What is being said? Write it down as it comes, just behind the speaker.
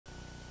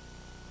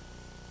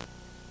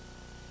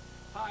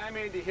Hi, I'm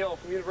Andy Hill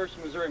from the University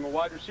of Missouri. I'm a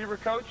wide receiver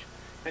coach,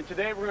 and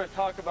today we're going to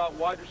talk about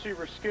wide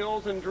receiver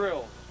skills and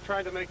drills,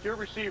 trying to make your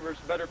receivers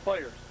better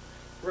players.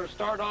 We're going to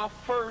start off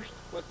first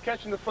with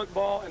catching the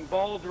football and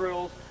ball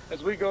drills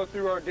as we go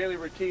through our daily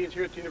routines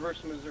here at the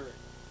University of Missouri.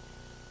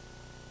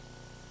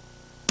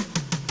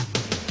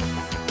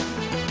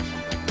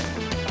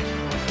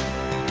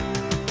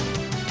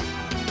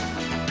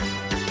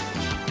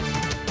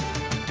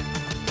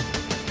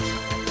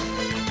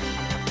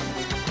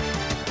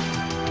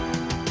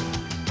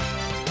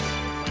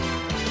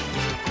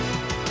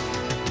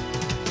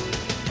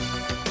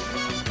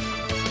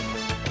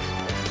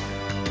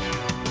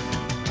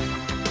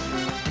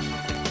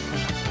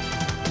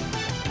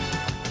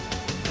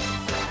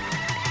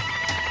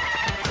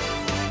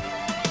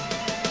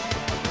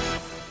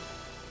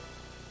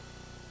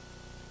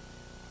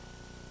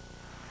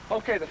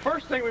 Okay, the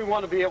first thing we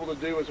want to be able to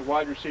do as a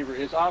wide receiver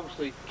is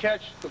obviously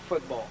catch the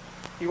football.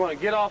 You want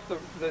to get off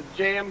the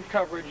jam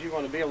coverage, you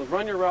want to be able to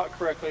run your route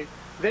correctly,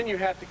 then you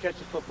have to catch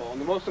the football.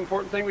 And the most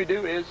important thing we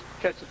do is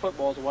catch the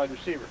football as a wide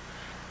receiver.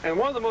 And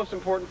one of the most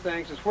important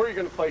things is where you're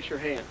going to place your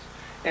hands.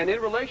 And in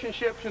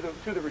relationship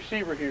to the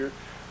receiver here,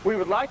 we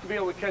would like to be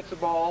able to catch the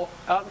ball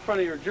out in front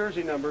of your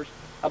jersey numbers,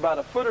 about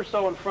a foot or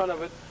so in front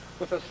of it,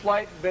 with a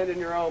slight bend in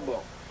your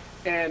elbow.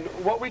 And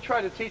what we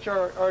try to teach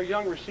our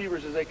young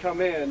receivers as they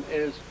come in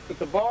is if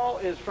the ball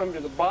is from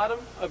the bottom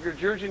of your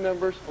jersey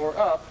numbers or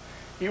up,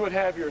 you would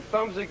have your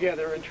thumbs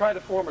together and try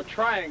to form a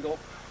triangle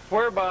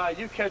whereby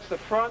you catch the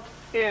front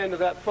end of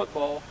that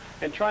football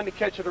and trying to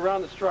catch it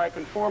around the stripe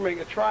and forming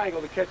a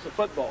triangle to catch the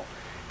football.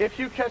 If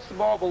you catch the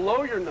ball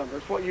below your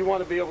numbers, what you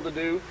want to be able to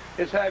do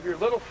is have your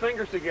little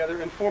fingers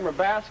together and form a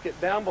basket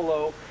down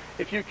below.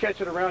 If you catch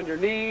it around your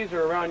knees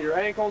or around your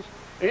ankles,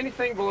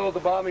 anything below the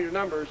bottom of your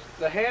numbers,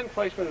 the hand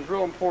placement is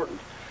real important.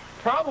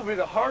 Probably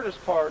the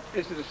hardest part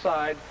is to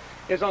decide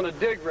is on a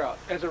dig route.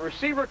 As a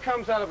receiver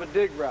comes out of a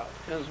dig route,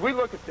 and as we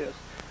look at this,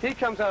 he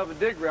comes out of a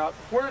dig route,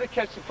 where to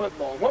catch the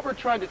football. What we're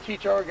trying to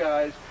teach our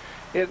guys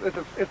is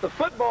if the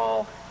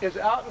football is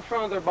out in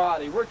front of their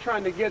body, we're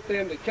trying to get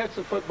them to catch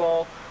the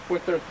football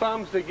with their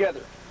thumbs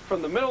together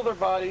from the middle of their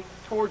body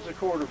towards the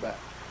quarterback.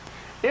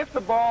 If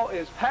the ball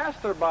is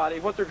past their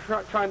body, what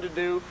they're trying to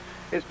do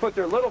is put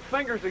their little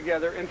fingers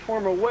together and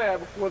form a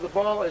web where the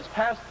ball is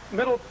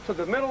to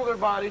the middle of their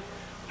body,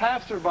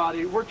 past their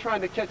body. We're trying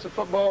to catch the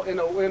football in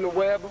a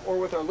web or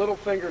with our little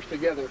fingers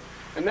together.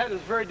 And that is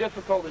very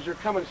difficult as you're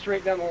coming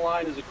straight down the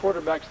line as the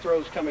quarterback's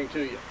throw is coming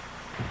to you.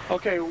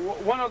 Okay,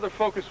 one other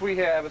focus we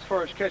have as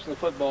far as catching the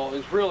football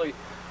is really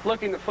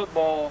looking the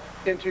football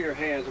into your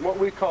hands, and what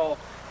we call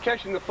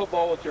catching the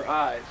football with your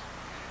eyes.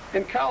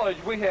 In college,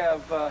 we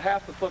have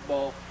half the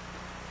football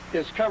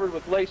is covered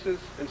with laces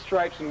and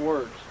stripes and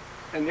words.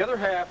 And the other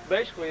half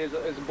basically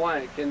is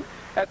blank. And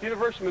at the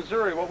University of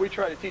Missouri, what we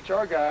try to teach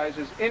our guys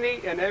is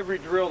any and every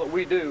drill that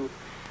we do,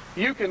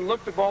 you can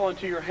look the ball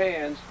into your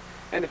hands,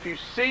 and if you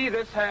see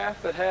this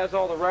half that has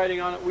all the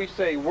writing on it, we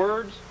say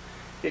words.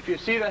 If you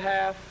see the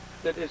half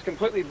that is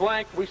completely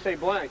blank, we say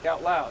blank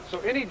out loud. So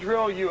any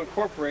drill you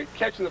incorporate,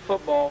 catching the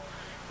football,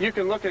 you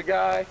can look at a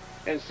guy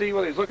and see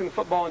whether he's looking the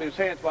football into his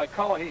hands by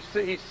calling.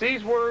 He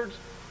sees words,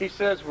 he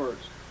says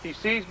words. He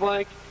sees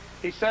blank,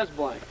 he says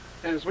blank.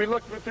 And as we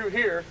look through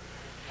here,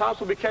 Thomas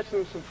will be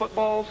catching some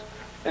footballs,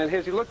 and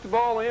as he looked the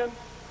ball in,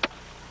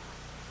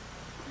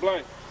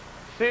 blank.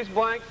 Sees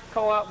blanks,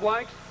 call out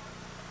blanks.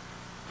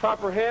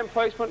 Proper hand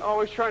placement,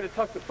 always trying to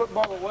tuck the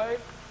football away.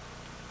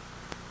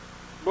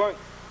 Blank.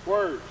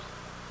 Words.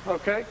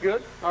 Okay,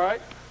 good. All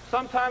right.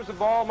 Sometimes the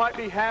ball might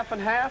be half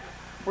and half,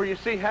 where you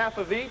see half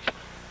of each,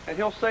 and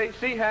he'll say,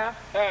 see half,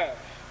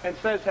 and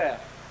says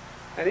half.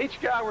 And each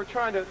guy, we're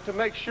trying to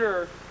make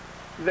sure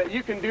that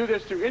you can do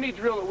this through any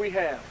drill that we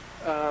have.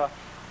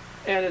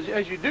 And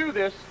as you do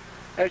this,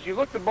 as you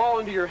look the ball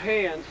into your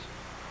hands,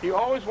 you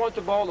always want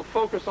the ball to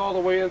focus all the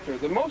way in through.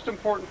 The most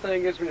important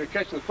thing is when you're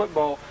catching the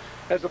football,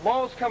 as the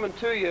ball is coming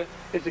to you,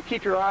 is to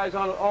keep your eyes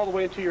on it all the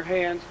way into your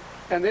hands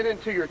and then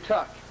into your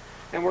tuck.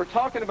 And we're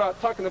talking about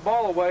tucking the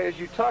ball away. As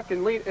you tuck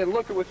and lean and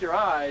look it with your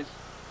eyes,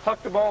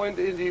 tuck the ball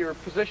into your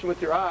position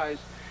with your eyes,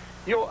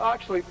 you'll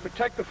actually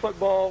protect the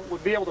football,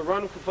 would be able to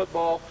run with the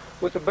football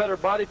with a better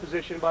body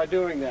position by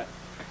doing that.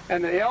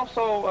 And they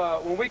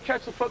also, when we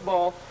catch the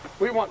football,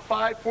 we want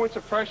 5 points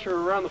of pressure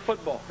around the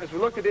football. As we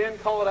look it in,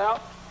 call it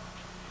out.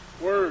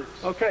 Words.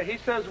 Okay, he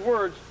says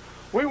words.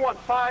 We want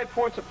 5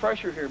 points of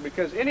pressure here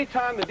because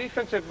anytime the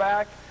defensive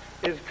back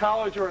is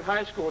college or in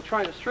high school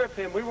trying to strip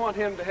him, we want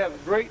him to have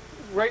great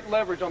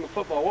leverage on the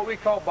football, what we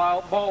call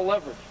ball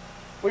leverage.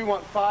 We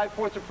want 5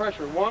 points of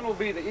pressure. One will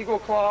be the eagle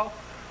claw,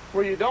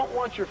 where you don't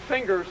want your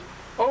fingers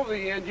over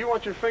the end. You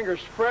want your fingers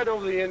spread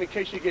over the end in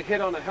case you get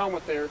hit on the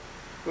helmet there,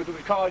 which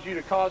would cause you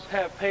to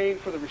have pain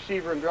for the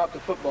receiver and drop the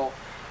football.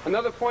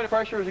 Another point of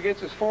pressure is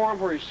against his forearm,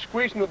 where he's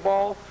squeezing the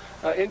ball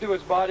into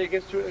his body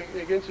against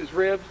his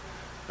ribs.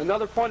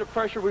 Another point of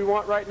pressure we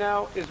want right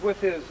now is with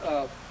his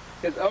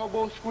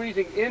elbow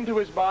squeezing into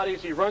his body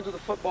as he runs with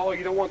the football.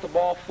 You don't want the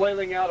ball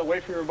flailing out away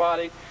from your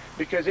body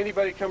because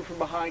anybody coming from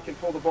behind can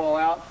pull the ball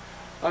out.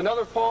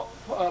 Another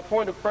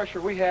point of pressure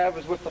we have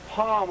is with the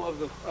palm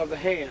of the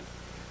hand.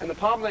 And the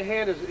palm of the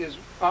hand is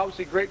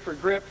obviously great for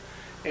grip.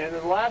 And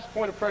the last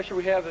point of pressure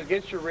we have is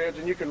against your ribs,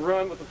 and you can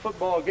run with the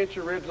football against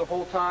your ribs the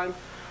whole time.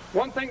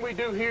 One thing we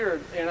do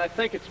here, and I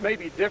think it's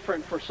maybe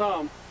different for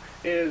some,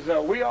 is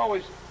we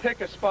always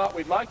pick a spot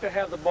we'd like to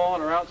have the ball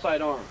on our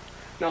outside arm.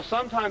 Now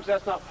sometimes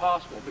that's not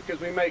possible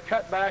because we may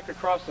cut back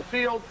across the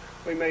field,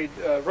 we may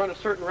run a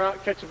certain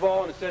route, catch the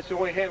ball, and that's the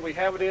only hand we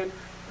have it in.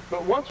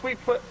 But once we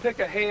pick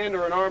a hand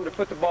or an arm to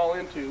put the ball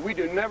into, we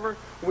never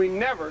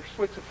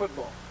switch the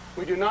football.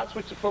 We do not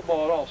switch the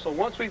football at all. So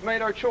once we've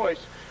made our choice,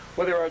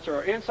 whether it's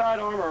our inside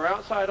arm or our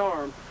outside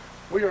arm,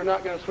 we are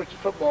not going to switch the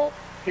football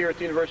here at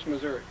the University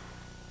of Missouri.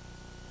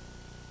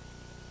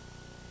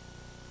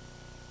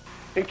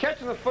 In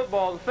catching the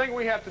football, the thing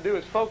we have to do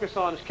is focus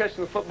on is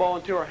catching the football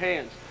into our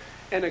hands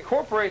and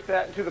incorporate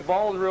that into the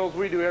ball drills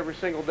we do every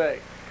single day.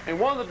 And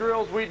one of the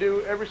drills we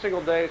do every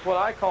single day is what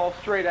I call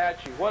straight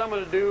at you. What I'm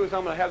going to do is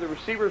I'm going to have the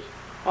receivers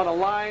on a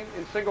line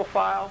in single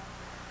file.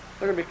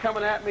 They're going to be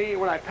coming at me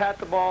when I pat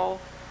the ball.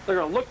 They're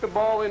going to look the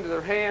ball into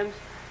their hands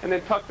and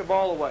then tuck the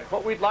ball away.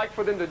 What we'd like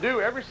for them to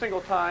do every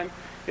single time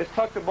is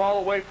tuck the ball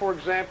away, for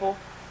example,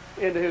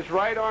 into his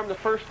right arm the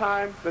first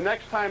time. The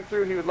next time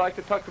through, he would like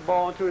to tuck the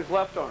ball into his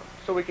left arm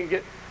so we can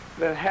get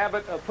the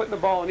habit of putting the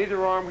ball in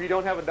either arm where you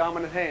don't have a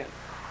dominant hand.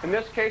 In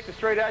this case, the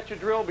straight at you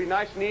drill will be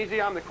nice and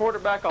easy. I'm the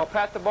quarterback. I'll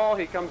pat the ball.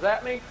 He comes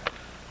at me,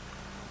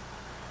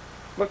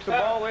 looks the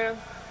ball in,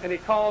 and he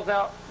calls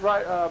out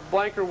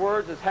blanker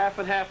words as half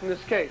and half in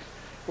this case.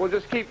 We'll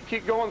just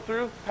keep going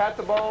through, pat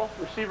the ball,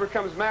 receiver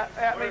comes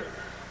at me,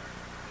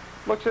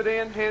 looks it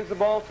in, hands the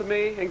ball to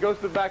me, and goes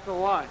to the back of the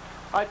line.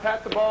 I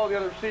pat the ball, the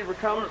other receiver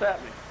comes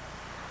at me.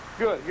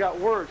 Good, you got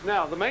words.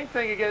 Now, the main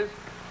thing is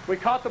we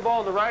caught the ball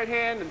in the right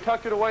hand and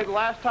tucked it away the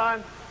last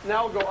time.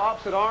 Now we'll go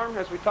opposite arm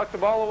as we tuck the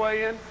ball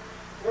away in.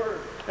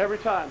 Every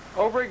time.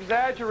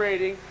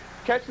 Over-exaggerating,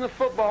 catching the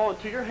football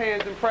into your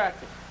hands in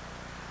practice.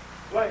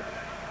 Right.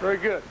 Very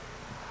good.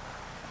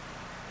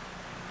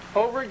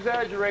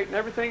 Over-exaggerating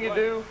everything you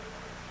do.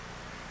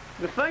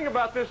 The thing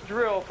about this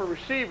drill for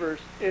receivers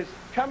is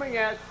coming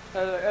at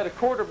a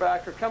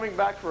quarterback or coming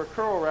back for a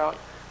curl route.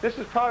 This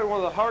is probably one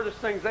of the hardest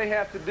things they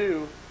have to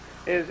do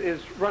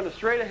is run a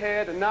straight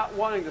ahead and not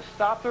wanting to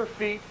stop their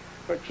feet,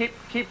 but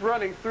keep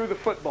running through the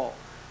football.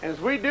 And as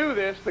we do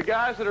this, the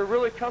guys that are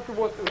really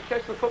comfortable with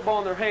catching the football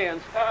in their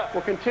hands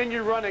will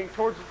continue running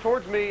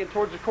towards me and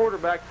towards the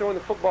quarterback, throwing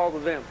the football to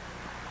them.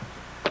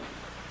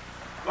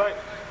 Right.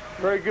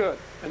 Very good.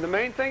 And the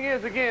main thing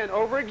is, again,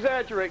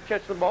 over-exaggerate,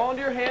 catch the ball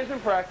into your hands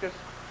in practice,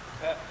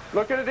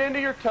 looking it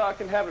into your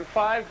tuck, and having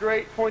 5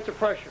 great points of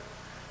pressure.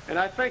 And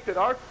I think that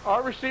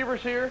our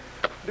receivers here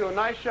do a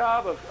nice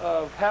job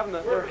of having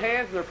their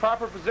hands in their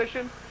proper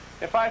position.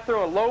 If I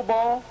throw a low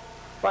ball,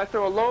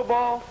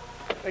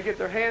 they get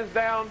their hands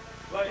down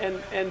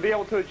and be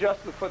able to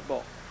adjust to the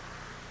football.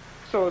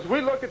 So as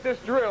we look at this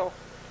drill,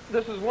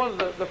 this is one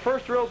of the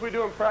first drills we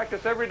do in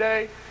practice every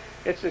day.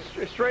 It's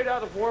straight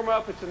out of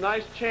warm-up. It's a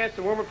nice chance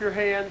to warm up your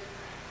hands,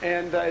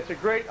 and it's a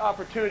great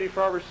opportunity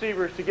for our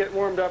receivers to get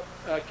warmed up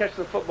catching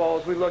the football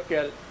as we look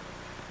at it.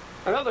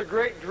 Another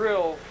great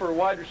drill for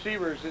wide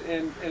receivers,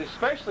 and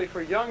especially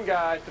for young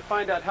guys to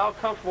find out how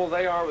comfortable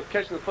they are with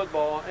catching the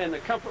football and the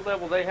comfort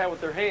level they have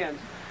with their hands,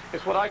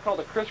 is what I call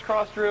the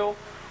crisscross drill.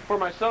 For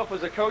myself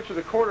as a coach of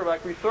the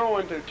quarterback, we throw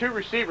into 2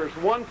 receivers,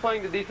 one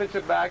playing the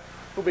defensive back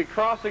who will be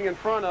crossing in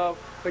front of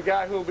the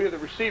guy who will be the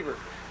receiver.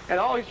 And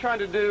all he's trying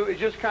to do is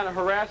just kind of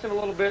harass him a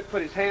little bit,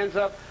 put his hands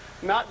up,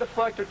 not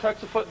deflect or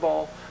touch the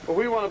football, but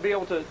we want to be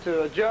able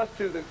to adjust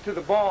to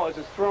the ball as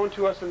it's thrown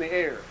to us in the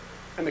air.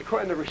 And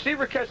the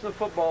receiver catching the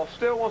football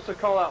still wants to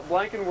call out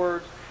blanking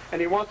words,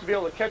 and he wants to be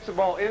able to catch the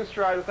ball in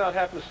stride without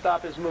having to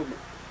stop his movement.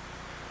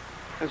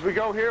 As we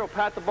go here, we'll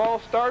pat the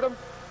ball, start him.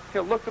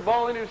 He'll look the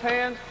ball into his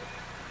hands,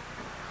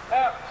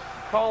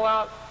 call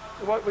out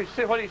what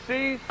he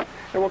sees,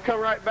 and we'll come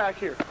right back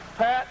here.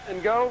 Pat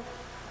and go.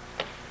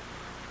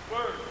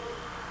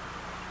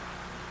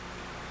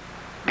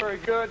 Very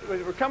good.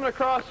 We're coming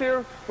across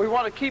here. We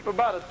want to keep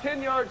about a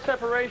 10-yard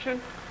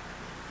separation.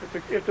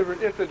 If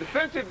the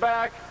defensive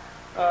back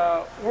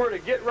were to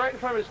get right in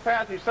front of his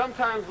path, he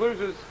sometimes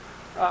loses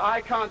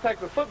eye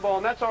contact with the football,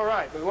 and that's all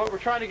right. But what we're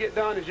trying to get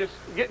done is just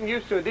getting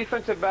used to a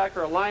defensive back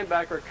or a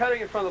linebacker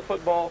cutting in front of the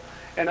football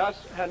and us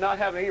not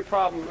having any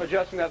problem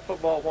adjusting that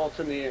football while it's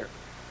in the air.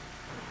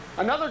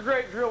 Another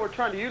great drill we're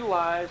trying to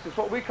utilize is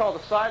what we call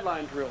the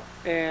sideline drill.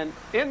 And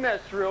in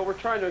that drill, we're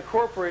trying to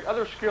incorporate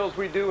other skills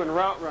we do in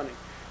route running.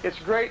 It's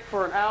great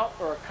for an out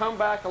or a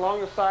comeback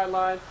along the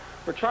sideline.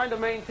 We're trying to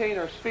maintain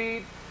our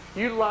speed,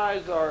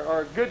 utilize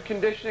our good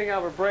conditioning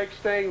of our break,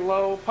 staying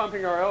low,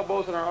 pumping our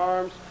elbows and our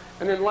arms.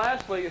 And then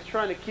lastly is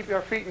trying to keep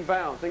our feet in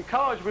bounds. In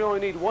college, we only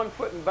need 1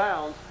 foot in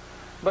bounds.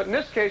 But in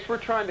this case, we're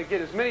trying to get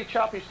as many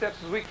choppy steps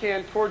as we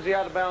can towards the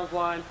out-of-bounds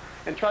line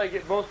and try to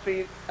get both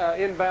feet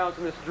in bounds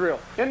in this drill.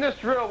 In this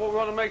drill, what we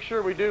want to make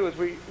sure we do is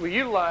we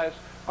utilize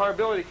our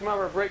ability to come out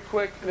of our break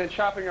quick and then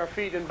chopping our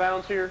feet in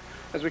bounds here.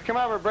 As we come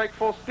out of our break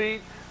full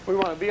speed, we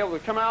want to be able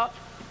to come out,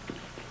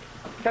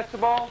 Catch the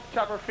ball,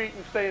 chop our feet,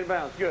 and stay in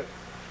bounds. Good.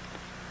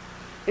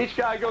 Each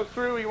guy goes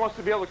through. He wants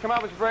to be able to come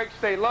out of his break,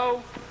 stay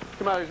low,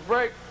 come out of his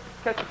break,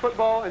 catch the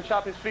football, and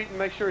chop his feet and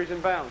make sure he's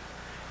in bounds.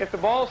 If the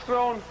ball's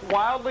thrown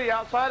wildly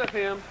outside of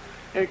him,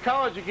 in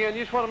college again,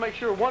 you just want to make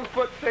sure one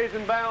foot stays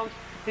in bounds.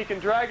 He can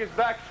drag his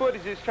back foot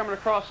as he's coming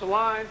across the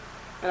line.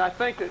 And I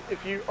think that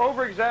if you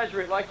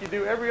over-exaggerate like you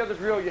do every other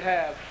drill you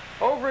have,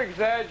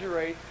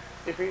 over-exaggerate,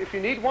 if you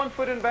need 1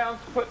 foot in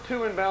bounds, put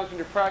 2 in bounds when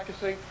you're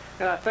practicing.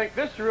 And I think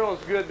this drill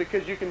is good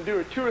because you can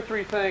do 2 or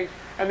 3 things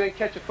and then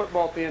catch a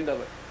football at the end of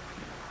it.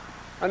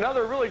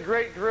 Another really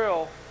great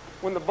drill,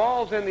 when the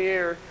ball's in the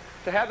air,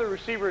 to have the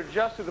receiver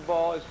adjust to the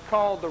ball is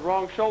called the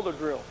wrong shoulder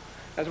drill.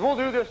 As we'll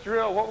do this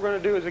drill, what we're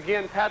going to do is,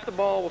 again, pat the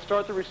ball. We'll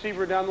start the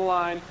receiver down the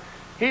line.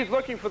 He's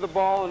looking for the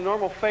ball in a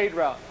normal fade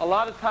route. A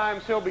lot of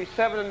times he'll be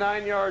 7 to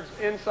 9 yards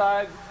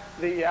inside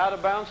the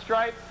out-of-bounds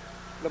stripe.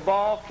 The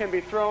ball can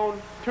be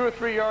thrown 2 or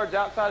 3 yards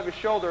outside of his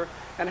shoulder,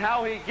 and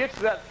how he gets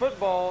to that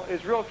football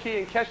is real key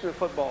in catching the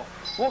football.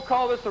 We'll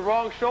call this the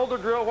wrong shoulder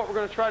drill. What we're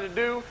going to try to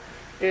do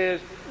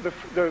is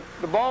the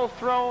ball is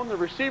thrown, the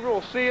receiver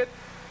will see it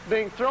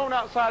being thrown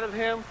outside of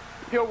him.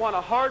 He'll want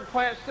a hard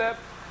plant step,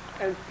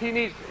 and he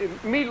needs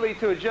immediately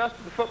to adjust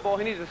to the football.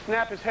 He needs to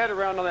snap his head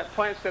around on that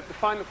plant step to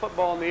find the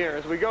football in the air.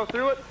 As we go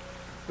through it,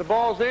 the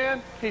ball's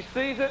in, he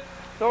sees it,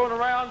 throw it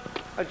around,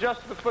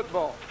 adjust to the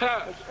football.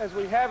 As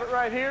we have it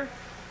right here,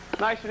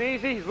 nice and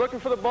easy. He's looking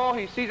for the ball.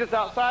 He sees it's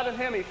outside of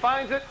him. He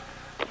finds it,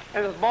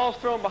 and the ball's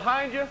thrown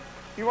behind you.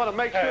 You want to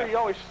make sure you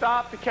always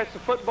stop to catch the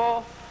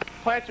football.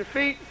 Plant your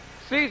feet,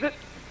 sees it,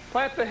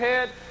 plant the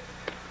head,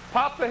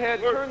 pop the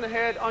head, turn the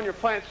head on your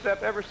plant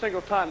step every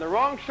single time. The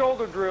wrong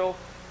shoulder drill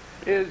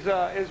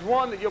is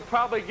one that you'll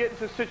probably get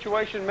into a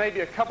situation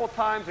maybe a couple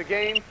times a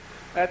game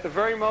at the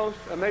very most,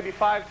 maybe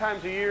 5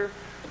 times a year.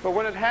 But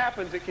when it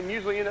happens, it can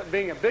usually end up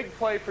being a big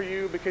play for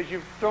you because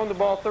you've thrown the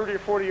ball 30 or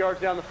 40 yards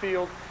down the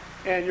field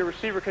and your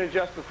receiver can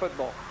adjust the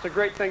football. It's a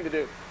great thing to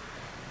do.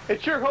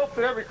 It's your hope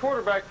that every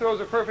quarterback throws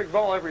a perfect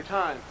ball every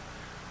time.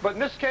 But in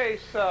this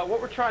case,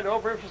 what we're trying to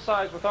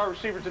overemphasize with our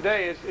receiver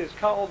today is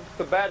called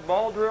the bad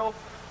ball drill,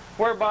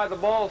 whereby the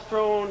ball is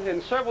thrown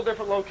in several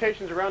different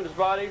locations around his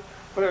body,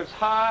 whether it's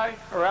high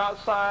or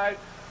outside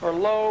or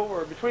low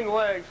or between the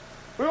legs.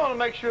 We want to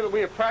make sure that we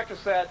have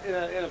practiced that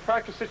in a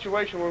practice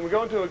situation. When we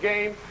go into a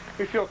game,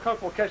 we feel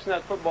comfortable catching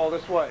that football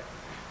this way.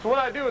 So what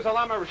I do is I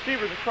line my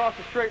receivers across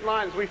a straight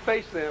line as we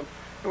face them.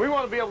 And we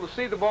want to be able to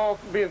see the ball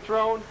being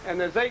thrown.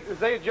 And as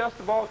they adjust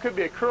the ball, it could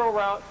be a curl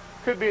route,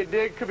 could be a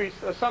dig, could be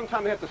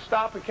sometimes they have to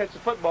stop and catch the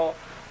football.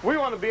 We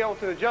want to be able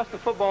to adjust the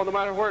football no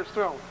matter where it's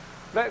thrown.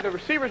 The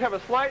receivers have a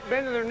slight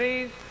bend in their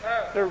knees.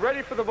 They're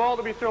ready for the ball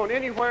to be thrown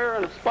anywhere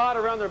in a spot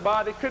around their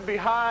body. Could be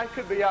high,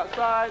 could be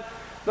outside.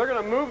 They're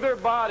going to move their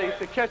body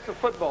to catch the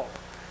football.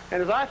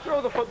 And as I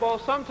throw the football,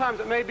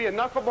 sometimes it may be a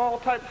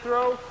knuckleball type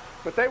throw,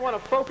 but they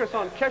want to focus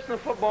on catching the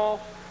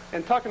football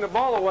and tucking the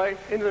ball away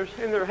in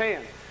their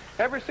hand.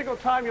 Every single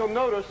time you'll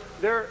notice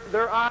their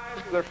eyes,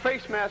 their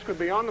face mask would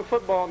be on the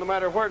football no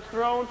matter where it's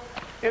thrown,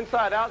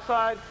 inside,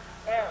 outside.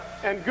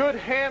 And good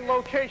hand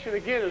location,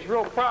 again, is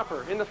real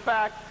proper in the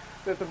fact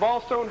that if the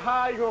ball's thrown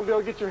high, you're going to be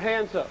able to get your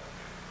hands up.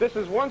 This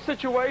is one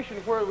situation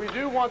where we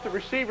do want the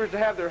receivers to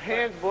have their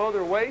hands below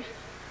their waist.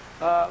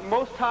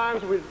 Most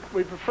times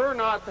we prefer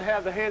not to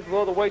have the hands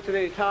below the waist at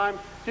any time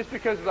just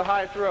because of the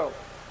high throw.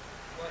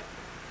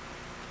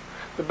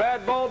 The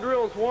bad ball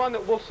drill is one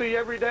that we'll see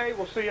every day,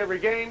 we'll see every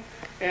game,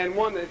 and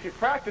one that if you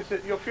practice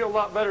it, you'll feel a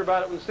lot better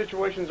about it when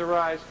situations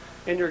arise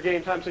in your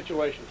game time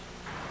situations.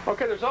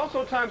 Okay, there's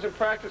also times in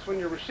practice when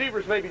your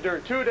receivers, maybe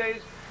during 2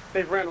 days,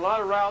 they've ran a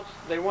lot of routes,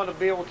 they want to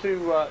be able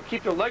to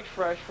keep their legs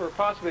fresh for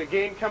possibly a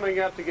game coming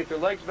up to get their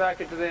legs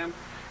back into them.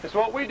 And so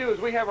what we do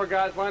is we have our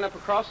guys line up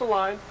across the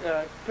line,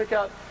 pick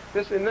out,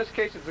 in this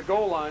case it's a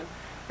goal line,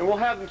 and we'll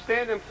have them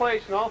stand in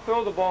place and I'll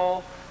throw the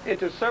ball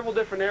into several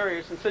different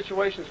areas and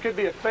situations. Could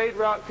be a fade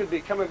route, could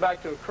be coming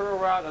back to a curl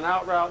route, an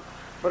out route.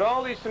 But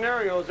all these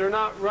scenarios, they're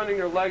not running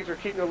their legs or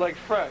keeping their legs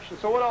fresh. And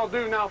so what I'll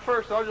do now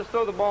first, I'll just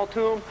throw the ball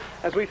to them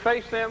as we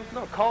face them.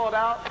 They'll call it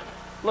out,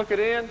 look it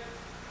in.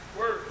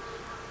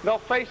 They'll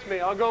face me.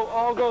 I'll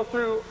go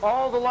through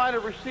all the line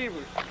of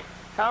receivers,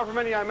 however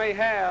many I may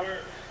have,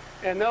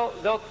 and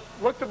they'll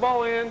look the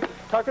ball in,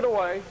 tuck it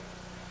away,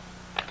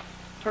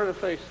 turn the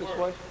face this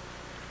way.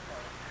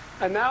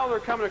 And now they're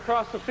coming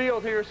across the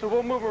field here, so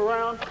we'll move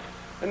around,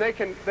 and they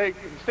can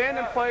stand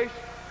in place.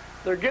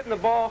 They're getting the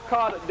ball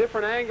caught at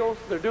different angles.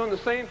 They're doing the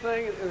same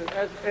thing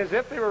as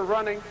if they were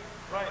running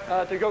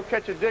to go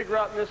catch a dig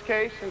route in this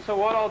case. And so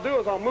what I'll do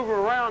is I'll move them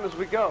around as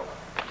we go.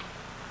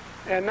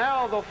 And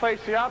now they'll face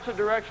the opposite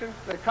direction.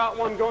 They caught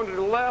one going to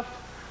the left.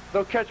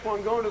 They'll catch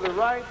one going to the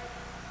right.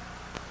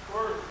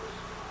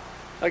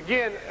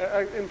 Again,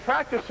 in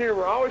practice here,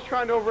 we're always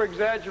trying to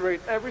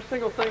over-exaggerate every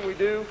single thing we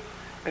do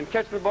and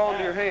catch the ball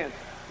into your hands.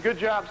 Good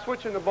job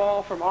switching the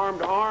ball from arm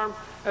to arm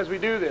as we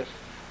do this.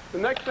 The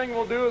next thing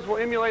we'll do is we'll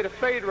emulate a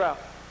fade route.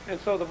 And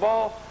so the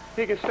ball,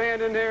 he can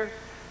stand in there,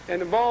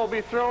 and the ball will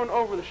be thrown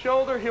over the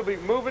shoulder. He'll be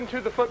moving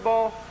to the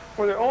football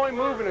where they're only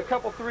moving a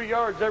couple, 3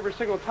 yards every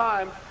single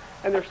time.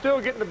 and they're still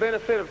getting the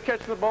benefit of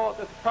catching the ball at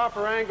the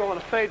proper angle on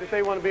a fade that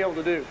they want to be able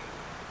to do.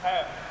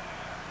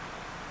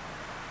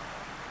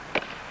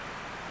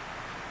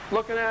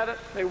 Looking at it,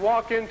 they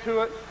walk into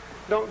it,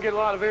 don't get a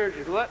lot of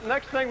energy. The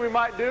next thing we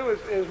might do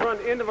is run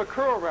the end of a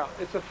curl route.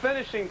 It's a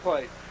finishing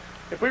play.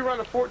 If we run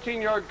a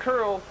 14-yard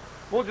curl,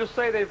 we'll just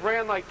say they've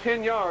ran like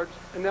 10 yards,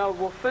 and now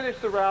we'll finish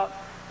the route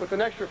with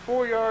an extra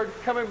 4 yards,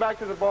 coming back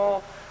to the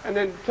ball, and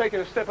then taking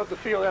a step up the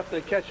field after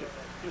they catch it.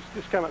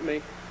 Just come at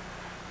me.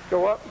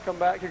 Go up, come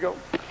back, you go,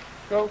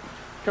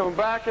 come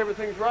back,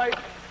 everything's right.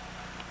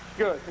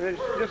 Good. And then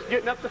just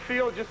getting up the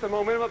field, just the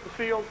momentum up the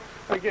field.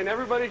 Again,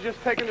 everybody's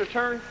just taking their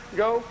turn,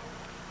 go,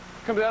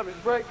 comes out of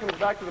his break, comes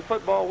back to the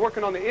football,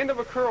 working on the end of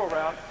a curl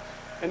route,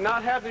 and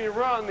not having to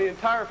run the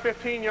entire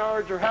 15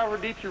 yards or however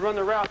deep you run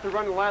the route. They're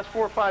running the last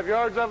 4 or 5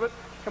 yards of it,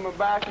 coming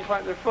back and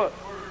planting their foot.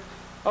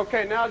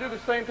 Okay, now do the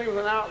same thing with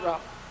an out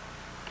route.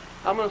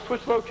 I'm going to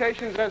switch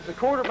locations as the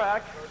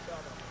quarterback.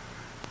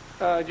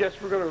 We're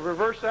going to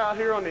reverse out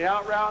here on the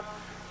out route.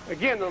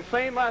 Again, the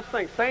same last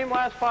thing, same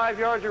last 5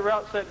 yards, your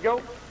route, set,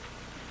 go.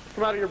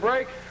 Come out of your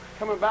break,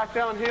 coming back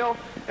downhill,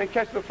 and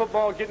catch the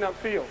football, getting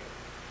upfield.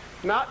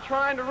 Not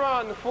trying to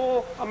run the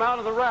full amount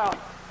of the route.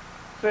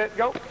 Set,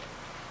 go.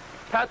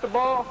 Pat the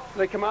ball,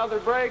 they come out of their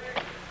break,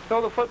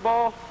 throw the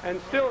football, and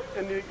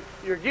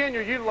you're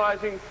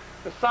utilizing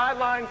the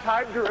sideline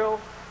type drill.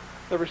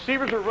 The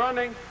receivers are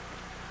running.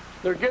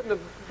 They're getting the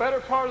better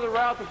part of the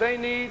route that they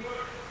need,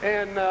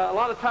 and a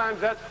lot of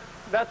times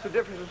that's the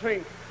difference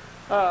between,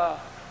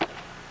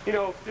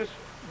 just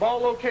ball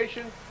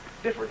location,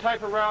 different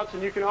type of routes,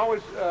 and you can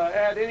always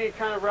add any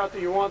kind of route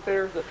that you want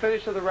there, the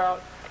finish of the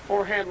route,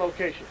 or hand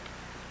location.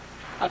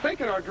 I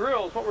think in our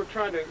drills, what we're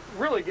trying to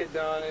really get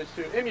done is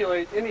to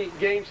emulate any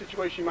game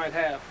situation you might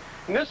have.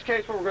 In this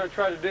case, what we're going to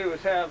try to do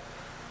is have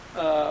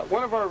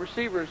one of our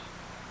receivers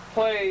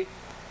play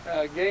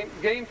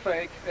game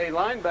fake, a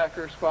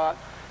linebacker spot,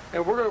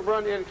 and we're going to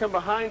run in and come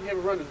behind him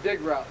and run the dig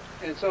route.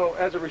 And so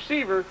as a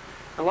receiver,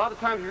 a lot of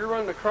times if you're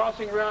running the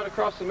crossing route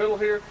across the middle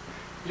here,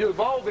 the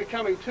ball will be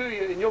coming to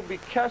you, and you'll be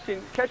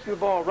catching the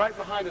ball right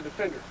behind the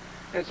defender.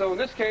 And so in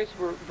this case,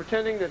 we're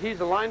pretending that he's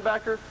the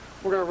linebacker.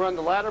 We're going to run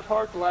the latter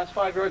part, the last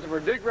 5 yards of our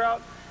dig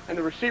route, and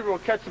the receiver will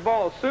catch the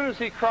ball as soon as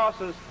he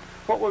crosses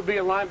what would be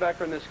a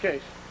linebacker in this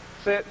case.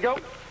 Set, go.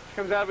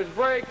 Comes out of his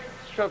break,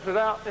 shoves it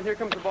out, and here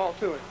comes the ball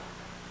to him.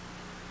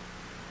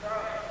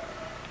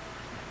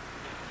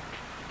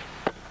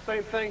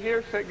 Same thing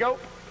here. Set, go.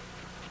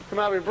 Come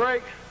out of your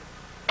break.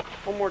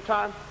 One more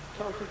time.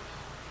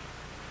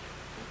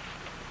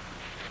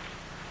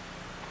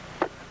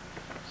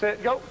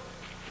 Set, go.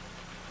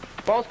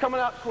 Ball's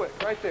coming out quick,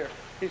 right there.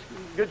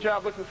 Good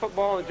job looking at the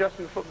football and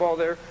adjusting the football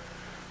there.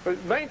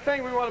 But the main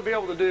thing we want to be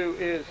able to do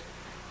is,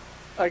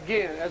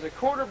 again, as a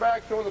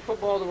quarterback throwing the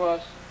football to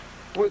us,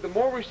 the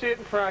more we see it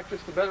in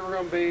practice, the better we're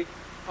going to be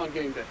on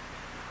game day.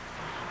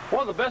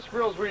 One of the best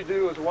drills we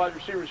do as wide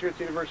receivers here at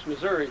the University of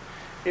Missouri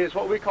is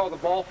what we call the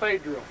ball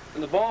fade drill.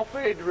 And the ball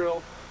fade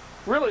drill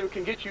really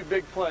can get you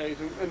big plays.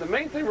 And the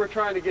main thing we're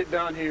trying to get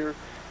done here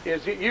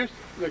is get used,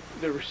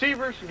 the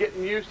receivers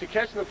getting used to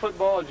catching the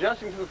football,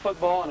 adjusting to the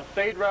football on a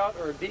fade route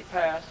or a deep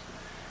pass,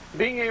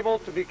 being able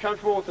to be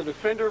comfortable with the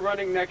defender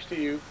running next to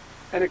you,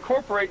 and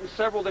incorporating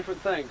several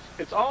different things.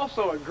 It's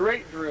also a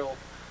great drill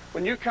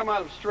when you come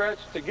out of stretch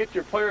to get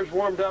your players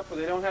warmed up where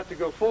they don't have to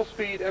go full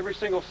speed every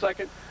single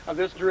second of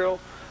this drill,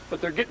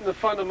 but they're getting the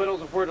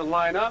fundamentals of where to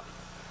line up,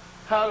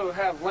 how to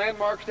have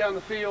landmarks down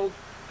the field,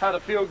 how to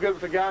feel good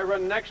with the guy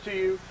running next to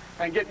you,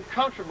 and getting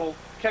comfortable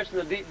catching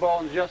the deep ball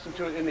and adjusting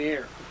to it in the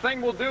air. The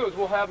thing we'll do is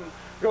we'll have them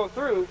go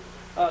through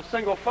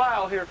single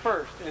file here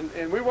first.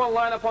 And we won't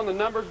line up on the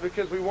numbers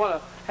because we want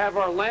to have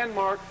our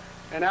landmark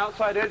and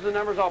outside edge of the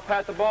numbers. I'll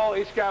pat the ball.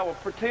 Each guy will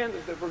pretend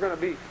that we're going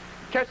to be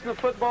catching the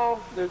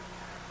football.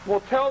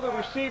 We'll tell the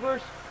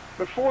receivers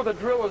before the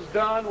drill is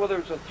done whether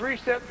it's a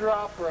 3-step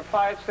drop or a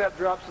 5-step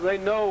drop, so they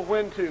know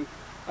when to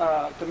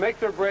make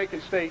their break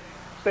and stay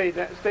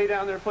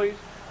down there, please,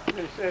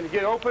 and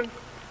get open.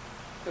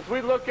 As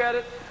we look at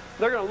it,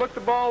 they're going to look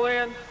the ball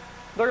in.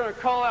 They're going to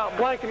call out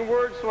blanking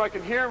words so I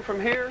can hear them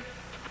from here.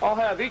 I'll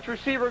have each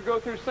receiver go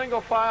through single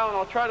file, and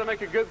I'll try to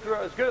make a good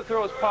throw, as good a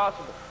throw as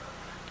possible.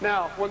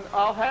 Now,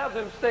 I'll have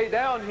them stay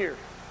down here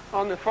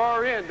on the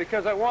far end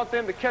because I want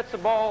them to catch the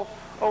ball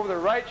over their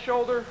right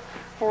shoulder.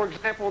 For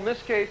example, in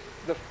this case,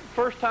 the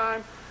first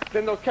time,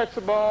 then they'll catch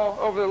the ball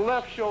over the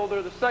left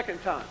shoulder the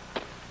second time.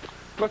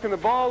 Looking the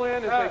ball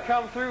in as they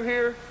come through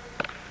here.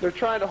 They're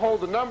trying to hold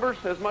the numbers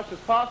as much as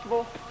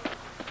possible.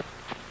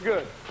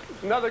 Good.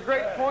 Another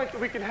great point that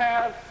we can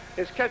have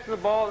is catching the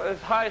ball at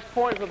its highest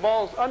point. If the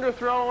ball is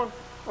underthrown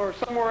or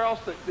somewhere else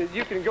that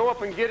you can go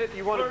up and get it,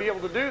 you want to be able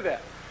to do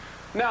that.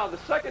 Now, the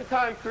second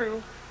time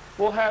through,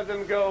 we'll have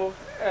them go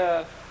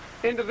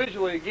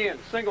individually again,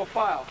 single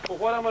file. But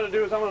what I'm going to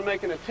do is I'm going to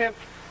make an attempt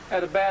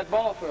at a bad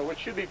ball throw, which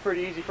should be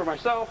pretty easy for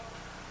myself.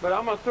 But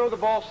I'm going to throw the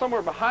ball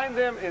somewhere behind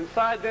them,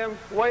 inside them,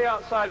 way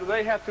outside where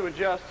they have to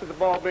adjust to the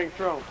ball being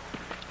thrown.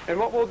 And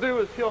what we'll do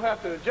is he'll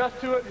have to adjust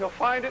to it, he'll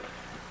find it,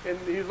 And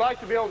you'd like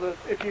to be able to,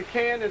 if you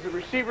can, as a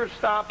receiver,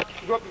 stop,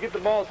 go up and get the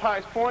ball as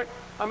highest point.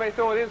 I may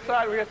throw it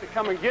inside where he has to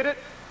come and get it,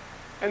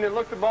 and then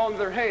look the ball into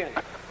their hand.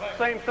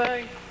 Same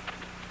thing.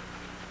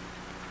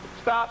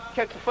 Stop,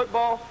 catch the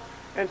football,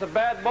 and it's a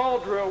bad ball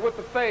drill with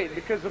the fade,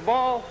 because the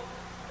ball,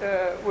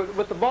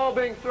 with the ball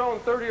being thrown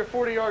 30 or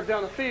 40 yards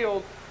down the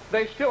field,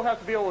 they still have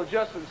to be able to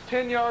adjust. If it's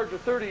 10 yards or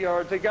 30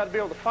 yards, they've got to be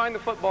able to find the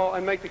football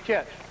and make the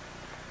catch.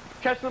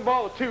 Catching the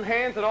ball with two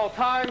hands at all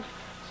times,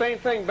 same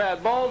thing,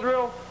 bad ball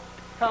drill.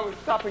 Come,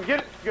 stop and get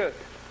it, good.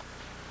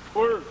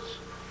 Words.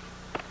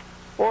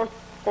 Or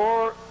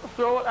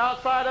throw it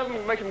outside of them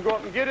and make them go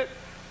up and get it.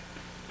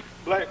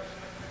 Blanks.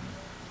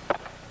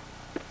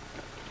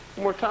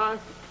 One more time.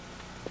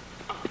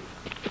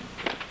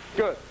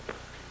 Good.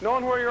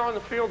 Knowing where you're on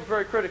the field is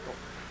very critical.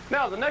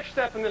 Now, the next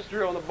step in this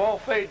drill, in the ball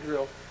fade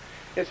drill,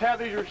 is have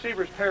these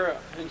receivers pair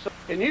up. And so,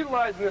 in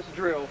utilizing this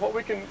drill, what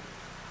we can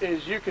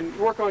is you can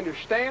work on your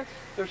stance.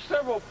 There's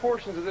several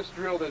portions of this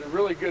drill that are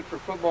really good for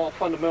football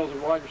fundamentals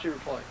and wide receiver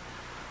play.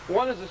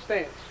 One is the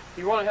stance.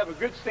 You want to have a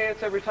good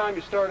stance every time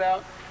you start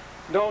out.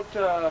 Don't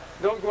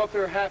go up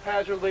there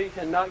haphazardly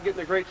and not get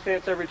in a great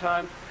stance every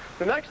time.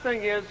 The next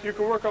thing is you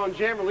can work on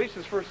jam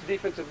releases versus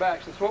defensive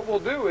backs. And so what we'll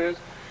do is,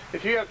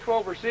 if you have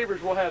 12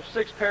 receivers, we'll have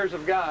 6 pairs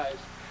of guys.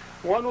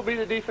 One will be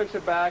the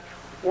defensive back,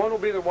 one will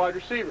be the wide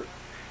receiver.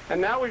 And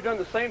now we've done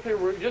the same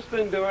thing we've just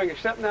been doing,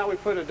 except now we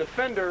put a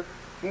defender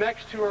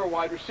next to our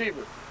wide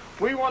receiver.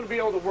 We want to be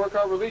able to work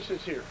our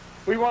releases here.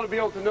 We want to be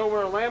able to know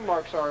where our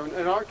landmarks are.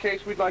 In our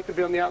case, we'd like to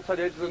be on the outside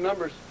edge of the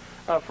numbers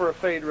for a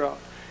fade route.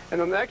 And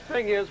the next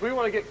thing is we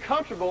want to get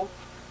comfortable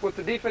with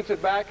the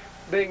defensive back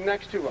being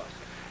next to us.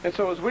 And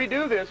so as we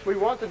do this, we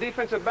want the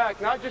defensive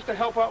back not just to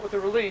help out with the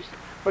release,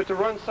 but to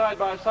run side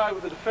by side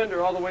with the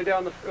defender all the way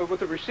down with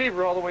the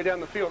receiver all the way down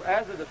the field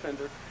as a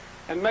defender,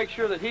 and make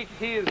sure that he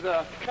is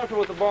comfortable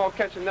with the ball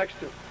catching next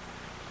to him.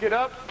 Get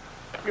up,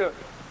 good.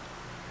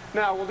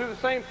 Now we'll do the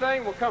same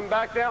thing. We'll come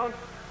back down,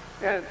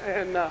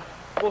 and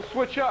we'll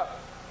switch up.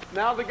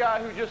 Now the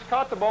guy who just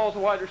caught the ball as a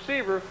wide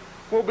receiver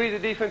will be the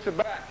defensive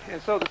back. And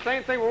so the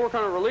same thing, we'll work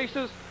on our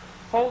releases,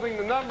 holding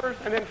the numbers,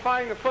 and then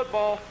finding the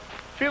football,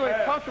 feeling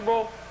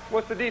comfortable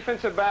with the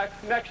defensive back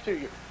next to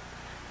you.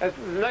 As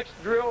the next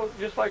drill,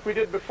 just like we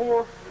did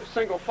before,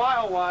 single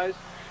file wise,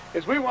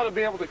 is we want to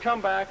be able to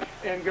come back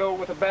and go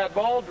with a bad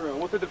ball drill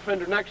with the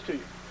defender next to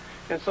you.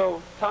 And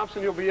so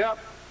Thompson, you'll be up,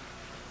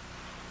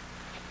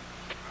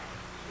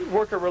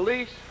 work a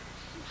release,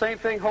 same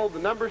thing, hold the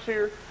numbers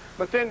here,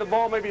 but then the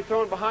ball may be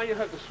thrown behind you,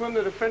 have to swim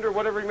the defender,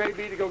 whatever he may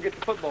be, to go get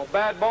the football.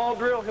 Bad ball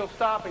drill, he'll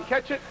stop and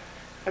catch it,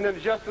 and then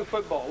adjust the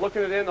football,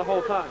 looking at it in the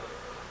whole time.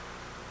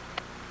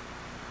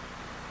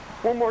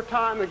 One more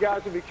time, the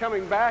guys will be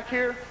coming back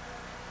here,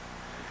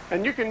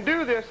 and you can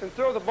do this and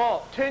throw the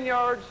ball 10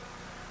 yards,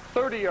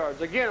 30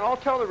 yards. Again, I'll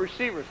tell the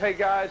receivers, hey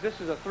guys, this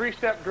is a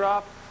 3-step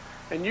drop,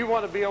 and you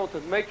want to be able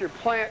to make your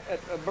plant at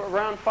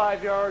around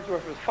 5 yards, or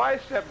if it's a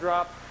 5-step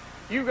drop,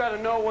 you've got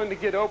to know when to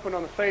get open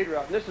on the fade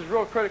route. And this is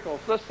real critical.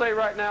 So let's say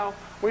right now,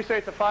 we say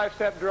it's a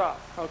 5-step drop.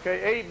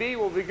 Okay, AB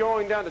will be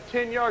going down to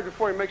 10 yards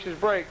before he makes his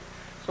break.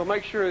 So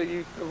make sure that you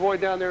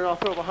avoid down there, and I'll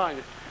throw behind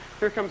it.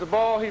 Here comes the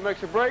ball. He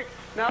makes a break.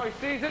 Now he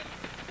sees it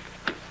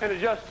and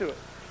adjusts to it.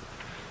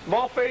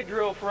 Ball fade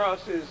drill for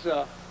us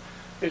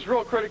is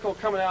real critical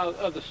coming out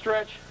of the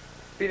stretch,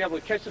 being able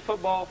to catch the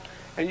football,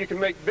 and you can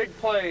make big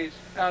plays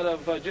out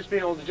of just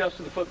being able to adjust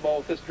to the football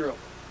with this drill.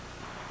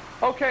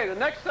 Okay, the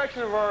next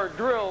section of our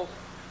drills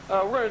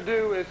we're going to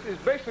do is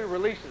basically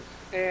releases.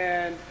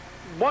 And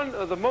one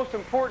of the most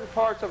important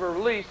parts of a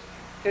release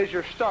is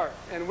your start.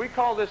 And we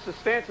call this the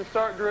stance and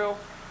start drill.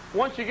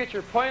 Once you get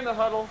your play in the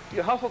huddle,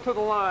 you hustle to the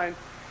line,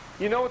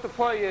 you know what the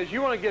play is.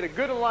 You want to get a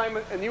good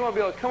alignment, and you want to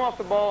be able to come off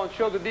the ball and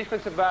show the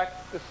defensive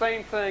back the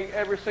same thing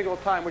every single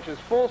time, which is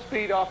full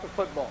speed off the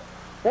football.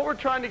 What we're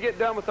trying to get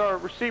done with our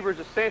receivers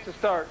is stance and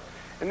start.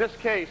 In this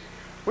case,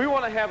 we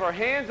want to have our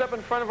hands up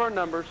in front of our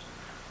numbers.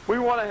 We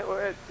want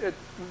to,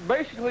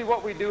 basically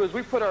what we do is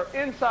we put our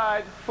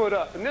inside foot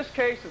up. In this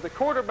case, if the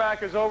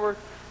quarterback is over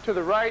to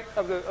the right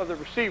of the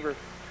receiver,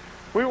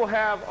 we will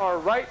have our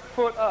right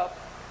foot up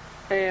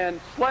and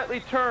slightly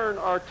turn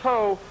our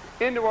toe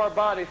into our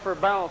body for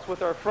balance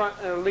with our front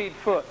and lead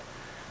foot.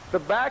 The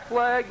back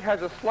leg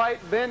has a slight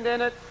bend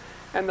in it,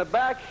 and the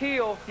back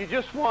heel you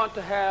just want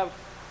to have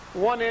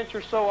 1 inch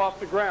or so off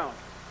the ground.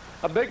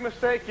 A big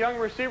mistake young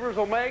receivers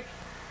will make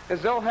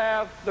is they'll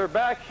have their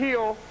back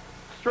heel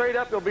straight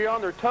up, they'll be on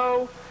their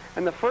toe,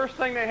 and the first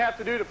thing they have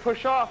to do to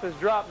push off is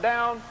drop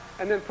down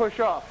and then push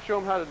off. Show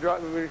them how to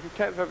drop. You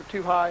can't have it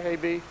too high,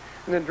 AB,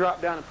 and then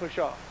drop down and push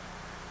off.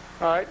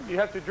 All right, you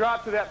have to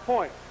drop to that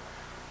point.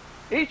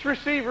 Each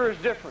receiver is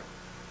different.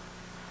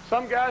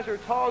 Some guys are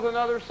taller than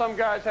others. Some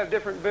guys have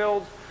different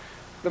builds.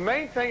 The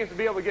main thing is to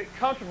be able to get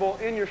comfortable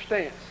in your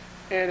stance,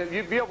 and if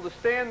you'd be able to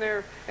stand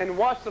there and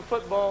watch the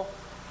football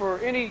for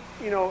any,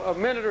 a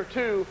minute or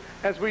two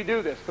as we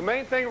do this. The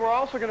main thing we're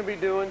also going to be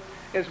doing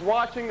is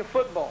watching the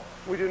football.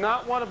 We do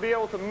not want to be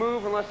able to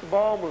move unless the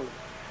ball moves.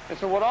 And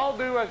so what I'll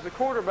do as the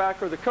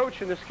quarterback, or the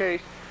coach in this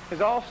case, is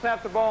I'll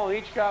snap the ball and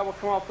each guy will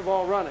come off the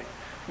ball running.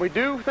 We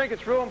do think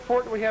it's real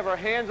important we have our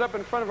hands up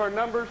in front of our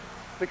numbers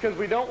because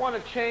we don't want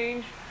to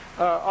change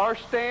our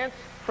stance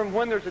from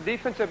when there's a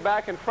defensive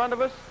back in front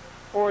of us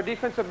or a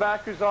defensive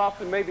back who's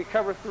off and maybe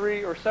cover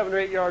 3 or 7 or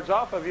 8 yards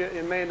off of you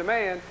in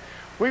man-to-man.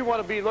 We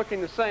want to be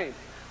looking the same.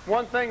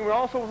 One thing we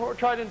also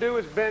try to do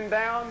is bend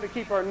down to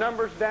keep our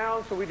numbers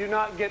down so we do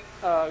not give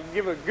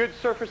a good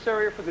surface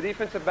area for the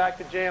defensive back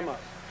to jam us.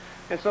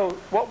 And so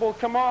what will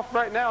come off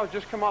right now is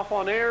just come off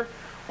on air.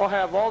 We'll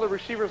have all the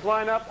receivers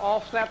line up,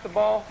 all snap the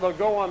ball. They'll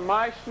go on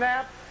my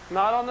snap,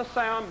 not on the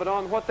sound, but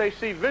on what they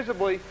see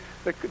visibly,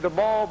 the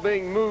ball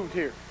being moved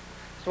here.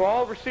 So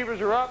all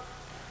receivers are up.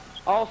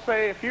 I'll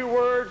say a few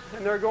words,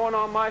 and they're going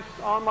on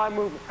my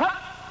movement. Ha!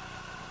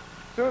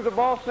 As soon as the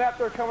ball snaps,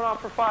 they're coming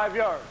off for 5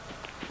 yards.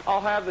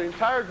 I'll have the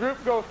entire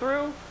group go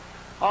through.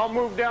 I'll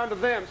move down to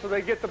them so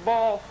they get the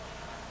ball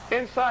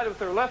inside with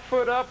their left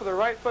foot up or their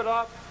right foot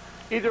up.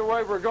 Either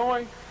way we're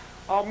going.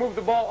 I'll move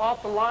the ball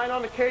off the line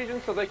on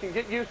occasion so they can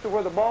get used to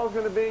where the ball is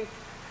going to be,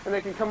 and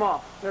they can come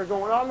off. They're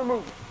going on the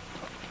movement.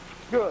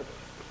 Good.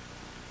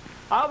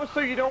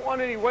 Obviously, you don't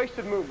want any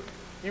wasted movement.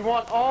 You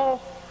want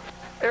all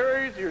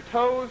areas, your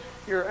toes,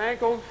 your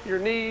ankles, your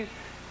knees,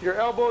 your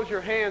elbows,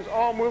 your hands,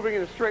 all moving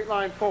in a straight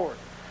line forward.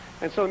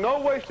 And so no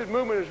wasted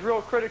movement is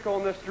real critical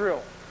in this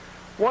drill.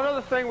 One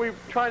other thing we're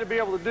trying to be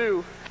able to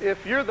do,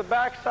 if you're the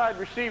backside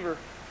receiver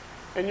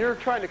and you're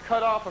trying to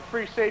cut off a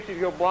free safety to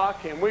go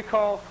block him, we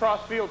call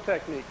cross-field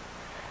technique.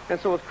 And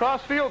so with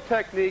cross-field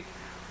technique,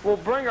 we'll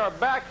bring our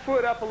back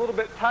foot up a little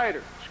bit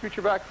tighter. Scoot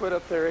your back foot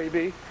up there,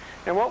 AB.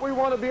 And what we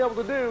want to be able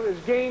to do is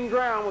gain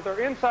ground with our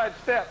inside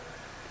step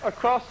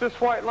across this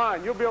white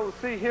line. You'll be able to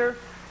see here,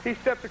 he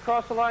steps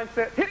across the line,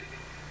 set, hit.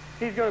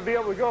 He's going to be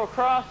able to go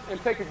across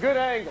and take a good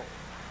angle.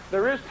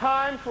 There is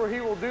times where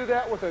he will do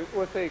that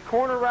with a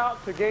corner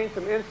route to gain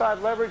some inside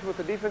leverage with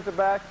the defensive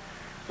back.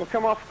 We'll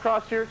come off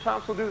across here.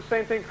 Thompson will do the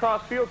same thing,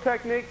 cross-field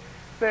technique.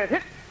 Set,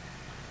 hit.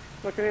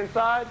 Looking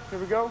inside. Here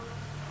we go.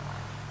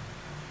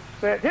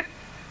 Set, hit.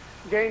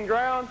 Gain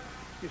ground.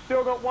 You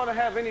still don't want to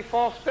have any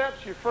false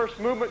steps. Your first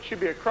movement should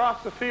be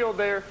across the field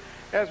there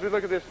as we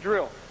look at this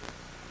drill.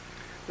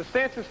 The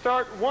stance and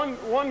start, one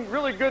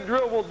really good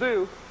drill we'll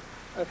do,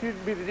 if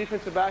you'd be the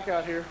defensive back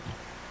out here,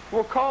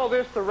 we'll call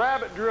this the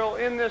rabbit drill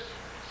in this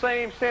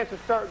same stance and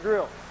start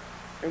drill.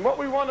 And what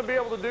we want to be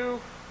able to do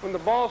when the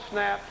ball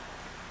snaps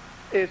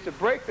is to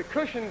break the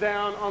cushion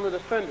down on the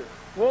defender.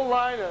 We'll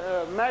line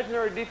an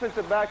imaginary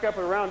defensive back up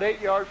at around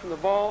 8 yards from the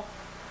ball.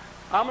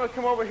 I'm going to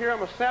come over here, I'm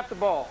going to snap the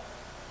ball.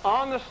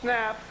 On the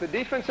snap, the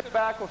defensive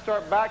back will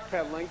start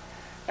backpedaling.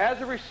 As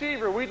a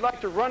receiver, we'd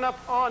like to run up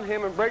on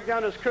him and break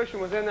down his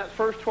cushion within that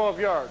first 12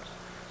 yards.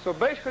 So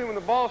basically when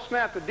the ball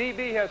snaps, the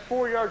DB has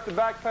 4 yards to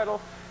backpedal,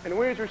 and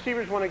we as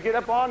receivers want to get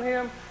up on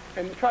him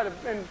and try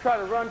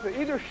to run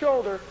to either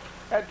shoulder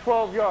at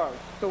 12 yards.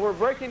 So we're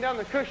breaking down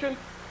the cushion.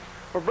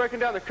 We're breaking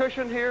down the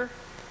cushion here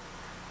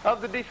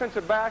of the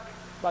defensive back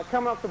by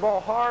coming up the ball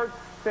hard.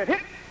 Set,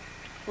 hit,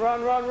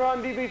 run, run,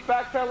 run. DB's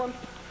backpedaling.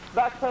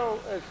 Backpedal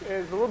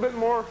is a little bit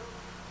more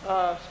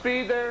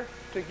speed there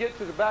to get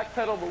to the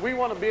backpedal, but we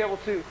want to be able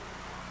to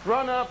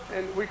run up,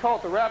 and we call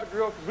it the rabbit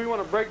drill because we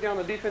want to break down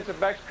the defensive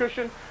back's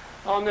cushion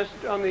on the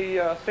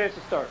stance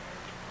and start.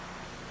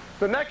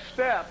 The next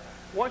step,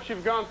 once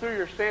you've gone through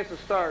your stance and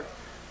start,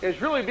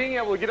 is really being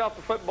able to get off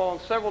the football in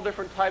several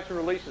different types of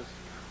releases.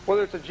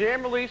 Whether it's a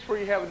jam release where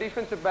you have a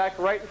defensive back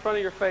right in front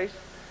of your face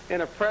in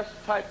a press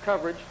type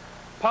coverage,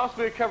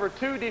 possibly a cover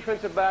 2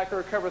 defensive back or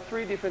a cover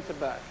 3 defensive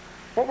back.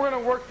 What we're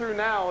going to work through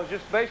now is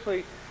just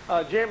basically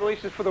jam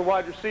releases for the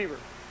wide receiver.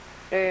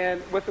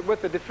 And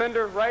with the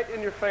defender right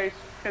in your face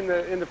in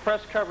the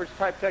press coverage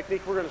type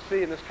technique we're going to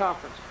see in this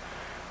conference.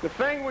 The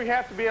thing we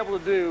have to be able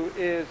to do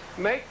is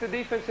make the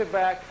defensive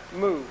back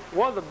move.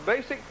 One of the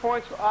basic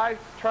points I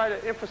try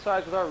to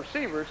emphasize with our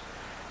receivers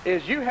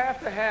is you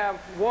have to have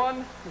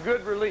one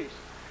good release.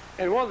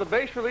 And one of the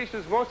base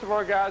releases most of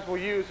our guys will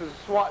use is a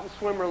swat and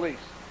swim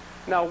release.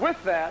 Now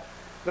with that,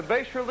 the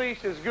base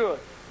release is good,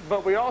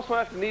 but we also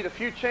have to need a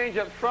few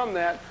change-ups from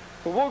that.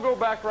 So we'll go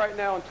back right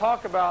now and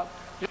talk about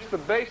just the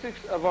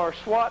basics of our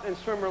swat and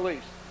swim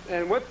release.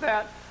 And with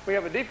that, we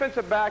have a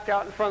defensive back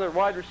out in front of the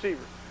wide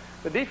receiver.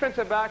 The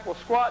defensive back will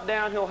squat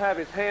down, he'll have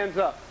his hands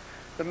up.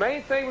 The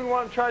main thing we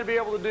want to try to be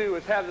able to do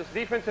is have this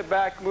defensive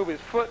back move his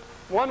foot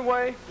one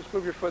way, just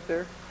move your foot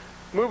there,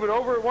 move it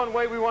over one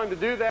way, we want him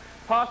to do that,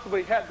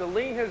 possibly have to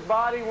lean his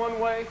body one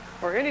way,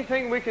 or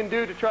anything we can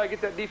do to try to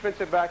get that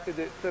defensive back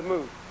to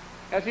move.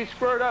 As he's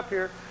squared up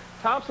here,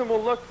 Thompson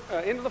will look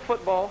into the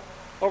football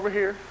over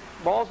here,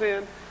 ball's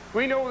in,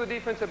 we know where the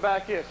defensive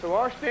back is, so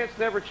our stance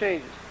never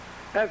changes.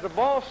 As the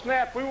ball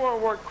snaps, we want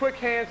to work quick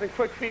hands and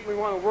quick feet. We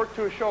want to work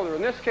to his shoulder.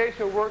 In this case,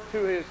 he'll work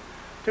to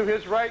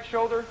his right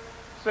shoulder.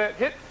 Set,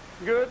 hit,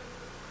 good,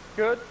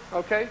 good,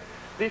 okay.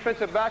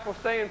 Defensive back will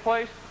stay in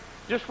place.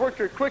 Just work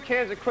your quick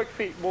hands and quick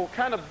feet. We'll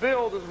kind of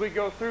build as we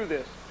go through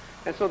this.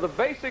 And so the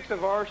basics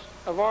of our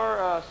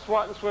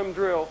swat and swim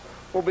drill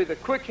will be the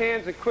quick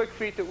hands and quick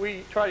feet that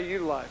we try to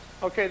utilize.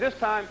 Okay, this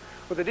time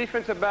with the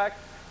defensive back,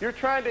 you're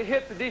trying to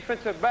hit the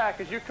defensive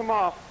back as you come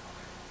off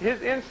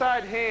his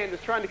inside hand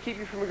is trying to keep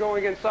you from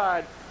going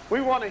inside.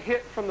 We want to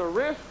hit from the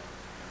wrist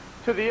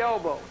to the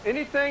elbow.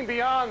 Anything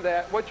beyond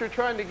that, what you're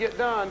trying to get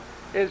done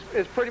is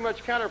pretty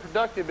much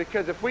counterproductive,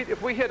 because if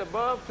we hit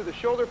above to the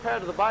shoulder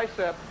pad of the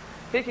bicep,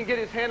 he can get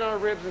his hand on our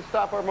ribs and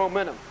stop our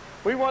momentum.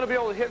 We want to be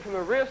able to hit from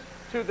the wrist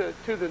to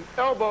the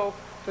elbow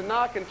to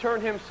knock and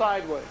turn him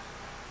sideways.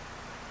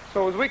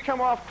 So as we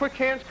come off, quick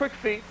hands, quick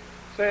feet,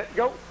 set,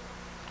 go,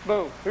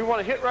 boom. We want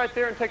to hit right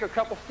there and take a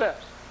couple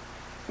steps.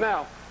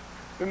 Now,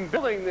 in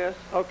building this,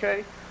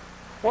 okay,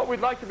 what we'd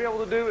like to be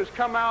able to do is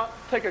come out,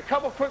 take a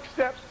couple quick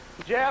steps,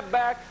 jab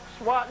back,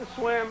 swat and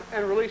swim,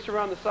 and release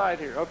around the side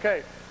here.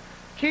 Okay.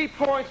 Key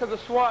points of the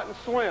swat and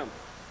swim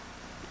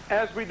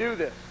as we do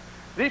this.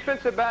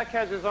 Defensive back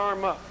has his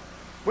arm up.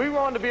 We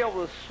want to be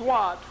able to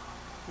swat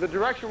the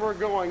direction we're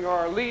going, or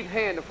our lead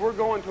hand. If we're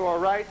going to our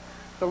right,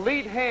 the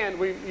lead hand,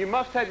 you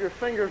must have your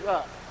fingers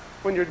up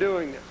when you're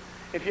doing this.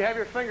 If you have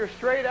your fingers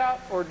straight out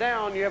or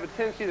down, you have a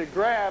tendency to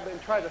grab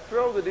and try to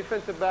throw the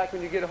defensive back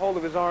when you get a hold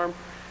of his arm,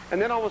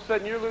 and then all of a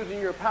sudden you're losing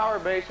your power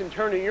base and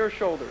turning your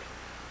shoulders.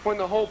 When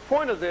the whole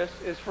point of this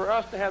is for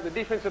us to have the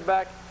defensive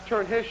back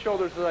turn his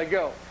shoulders as I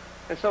go.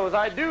 And so as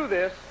I do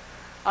this,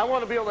 I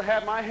want to be able to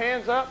have my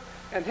hands up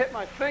and hit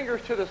my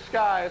fingers to the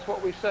sky, is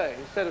what we say,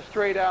 instead of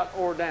straight out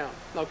or down.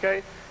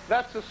 Okay?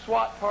 That's the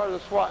swat part of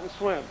the swat and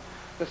swim.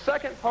 The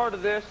second part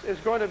of this is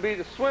going to be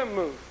the swim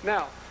move.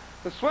 Now,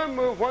 the swim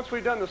move, once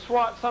we've done the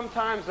swat,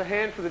 sometimes the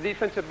hand for the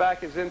defensive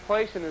back is in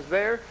place and is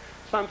there.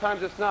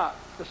 Sometimes it's not.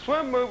 The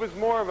swim move is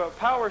more of a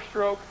power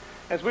stroke,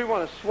 as we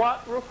want to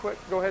swat real quick.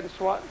 Go ahead and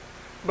swat.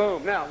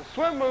 Boom. Now, the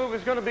swim move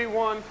is going to be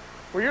one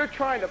where you're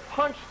trying to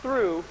punch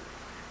through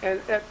and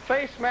at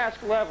face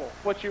mask level.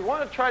 What you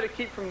want to try to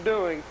keep from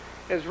doing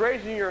is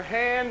raising your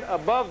hand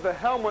above the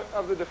helmet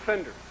of the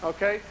defender,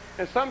 okay?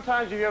 And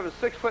sometimes if you have a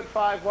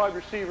 6'5" wide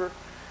receiver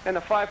and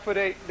a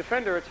 5'8"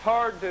 defender, it's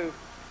hard to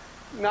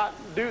not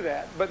do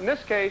that. But in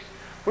this case,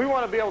 we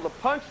want to be able to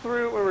punch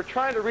through, and we're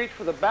trying to reach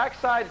for the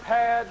backside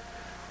pad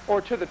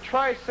or to the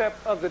tricep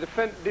of the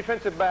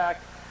defensive back,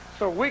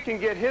 so we can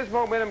get his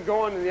momentum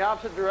going in the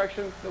opposite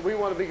direction that we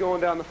want to be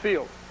going down the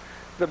field.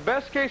 The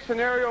best case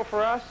scenario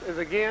for us is,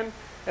 again,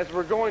 as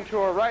we're going to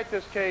our right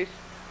this case,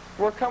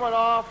 we're coming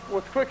off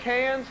with quick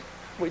hands,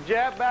 we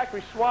jab back,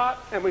 we swat,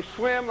 and we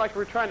swim like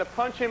we're trying to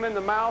punch him in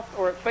the mouth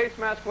or at face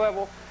mask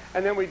level,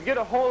 and then we get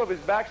a hold of his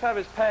backside of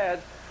his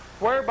pads,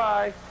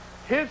 whereby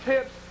his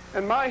hips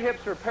and my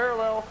hips are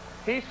parallel.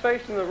 He's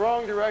facing the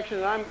wrong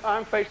direction, and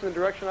I'm facing the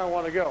direction I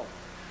want to go.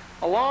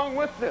 Along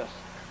with this,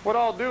 what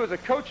I'll do as a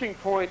coaching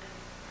point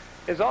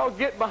is I'll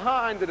get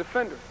behind the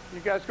defender.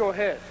 You guys go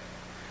ahead.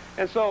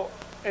 And so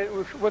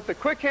with the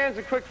quick hands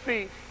and quick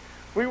feet,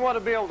 we want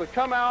to be able to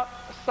come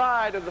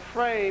outside of the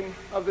frame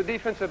of the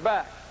defensive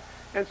back.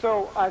 And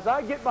so as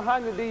I get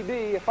behind the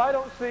DB, if I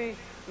don't see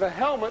the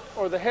helmet,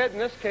 or the head in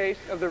this case,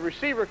 of the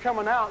receiver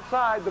coming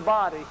outside the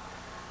body,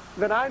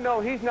 then I know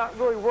he's not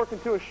really working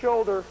to his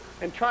shoulder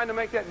and trying to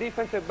make that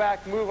defensive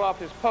back move off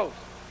his post.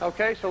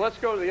 Okay, so let's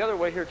go to the other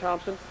way here,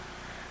 Thompson.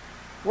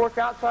 Work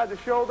outside the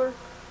shoulder,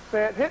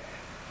 set, hit,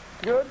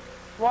 good,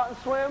 swat and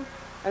swim.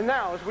 And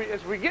now,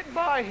 as we get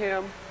by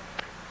him,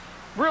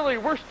 really,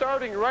 we're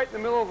starting right in the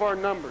middle of our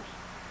numbers.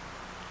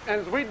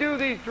 And as we do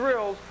these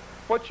drills,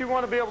 what you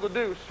want to be able to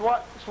do,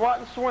 swat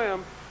and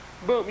swim,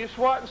 boom, you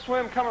swat and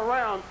swim, come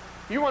around.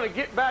 You want to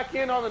get back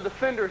in on the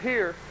defender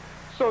here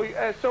so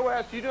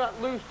as you do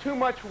not lose too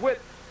much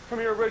width from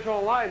your original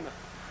alignment.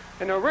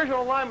 And the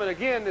original alignment,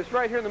 again, is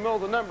right here in the middle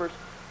of the numbers.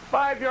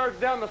 5 yards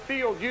down the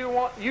field,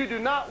 you do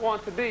not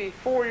want to be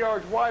 4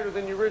 yards wider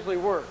than you originally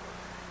were.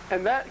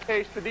 In that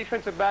case, the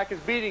defensive back is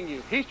beating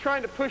you. He's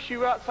trying to push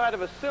you outside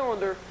of a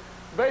cylinder,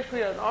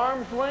 basically at an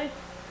arm's length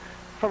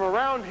from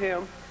around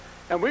him,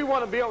 and we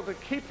want to be able to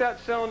keep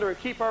that cylinder and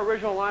keep our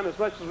original alignment as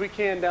much as we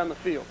can down the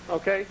field,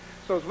 okay?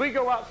 So as we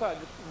go outside,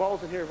 just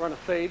balls in here, run a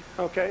fade,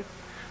 okay?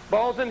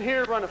 Balls in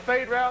here, run a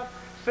fade route,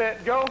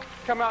 set, go,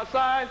 come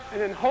outside,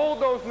 and then hold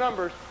those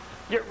numbers.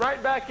 Get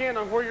right back in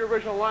on where your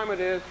original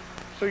alignment is,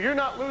 so you're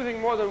not losing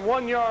more than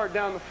 1 yard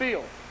down the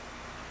field.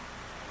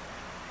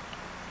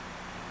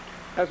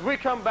 As we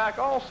come back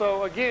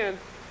also, again,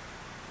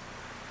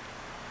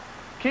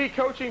 key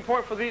coaching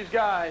point for these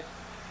guys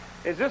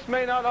is this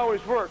may not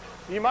always work.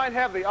 You might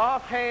have the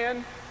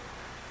offhand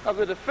of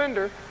the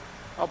defender.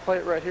 I'll play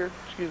it right here,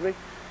 excuse me.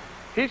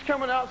 He's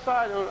coming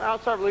outside on an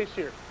outside release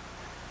here.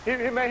 He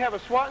may have a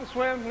swat and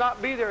swim,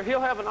 not be there.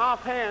 He'll have an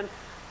offhand.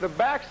 The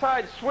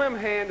backside swim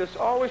hand is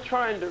always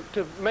trying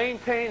to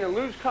maintain and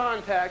lose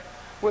contact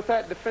with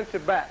that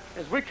defensive back.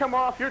 As we come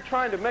off, you're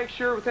trying to make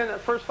sure within that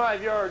first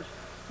 5 yards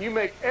you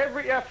make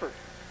every effort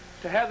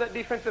to have that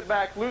defensive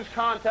back lose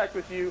contact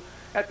with you.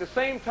 At the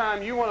same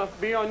time, you want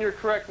to be on your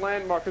correct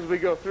landmark as we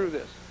go through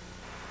this.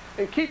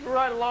 And keep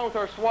right along with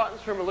our swat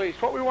and swim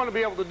release. What we want to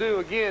be able to do,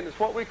 again, is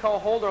what we call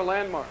hold our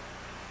landmark.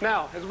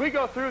 Now, as we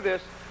go through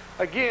this,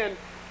 again,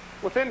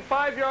 within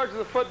 5 yards of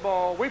the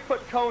football, we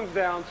put cones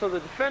down, so the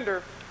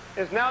defender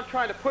is now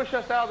trying to push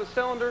us out of the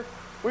cylinder.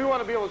 We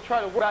want to be able to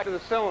try to work back to the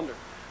cylinder.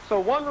 So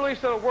one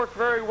release that will work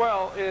very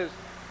well is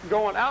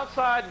going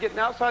outside, getting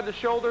outside the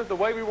shoulder the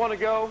way we want to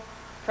go,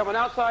 coming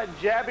outside,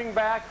 jabbing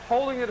back,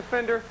 holding the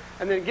defender,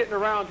 and then getting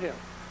around him.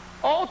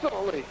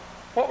 Ultimately,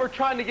 what we're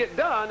trying to get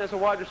done as a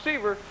wide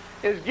receiver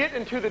is get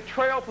into the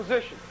trail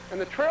position.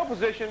 And the trail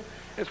position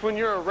is when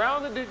you're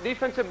around the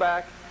defensive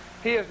back,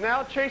 he is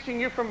now chasing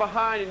you from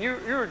behind, and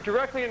you're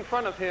directly in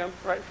front of him,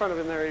 right in front of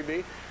him there,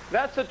 AB.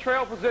 That's the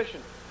trail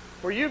position,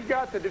 where you've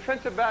got the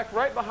defensive back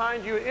right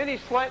behind you. Any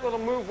slight little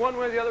move one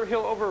way or the other,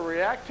 he'll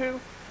overreact to,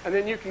 and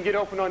then you can get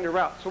open on your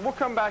route. So we'll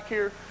come back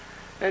here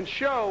and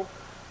show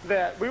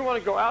that we want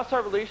to go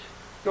outside release,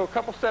 go a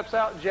couple steps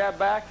out, jab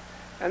back,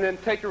 and then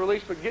take a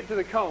release, but get to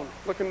the cone.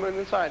 Looking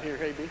inside here,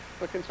 AB.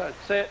 Look inside.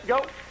 Say it,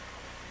 go.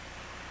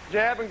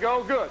 Jab and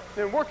go, good.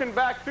 Then working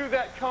back through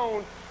that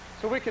cone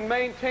so we can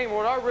maintain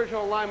what our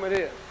original alignment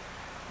is.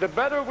 The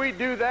better we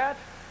do that,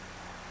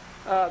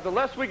 the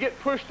less we get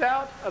pushed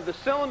out of the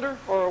cylinder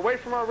or away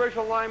from our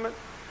original alignment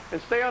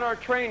and stay on our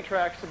train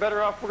tracks, the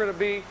better off we're going to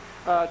be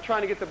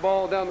trying to get the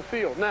ball down the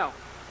field. Now,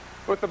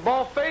 with the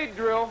ball fade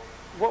drill,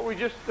 what we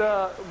just,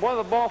 one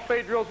of the ball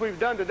fade drills we've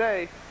done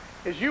today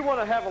is you want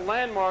to have a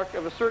landmark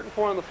of a certain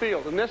point on the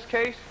field. In this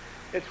case,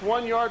 it's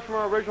 1 yard from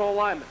our original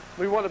alignment.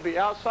 We want to be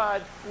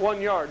outside 1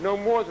 yard, no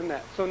more than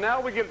that. So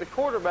now we give the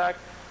quarterback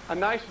a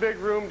nice big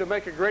room to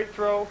make a great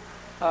throw.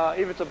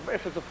 If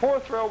it's a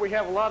poor throw, we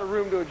have a lot of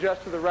room to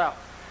adjust to the route.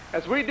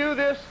 As we do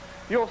this,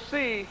 you'll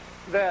see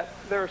that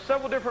there are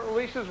several different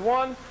releases.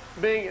 One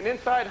being an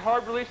inside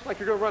hard release, like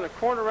you're going to run a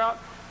corner route.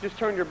 Just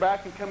turn your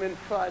back and come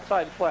inside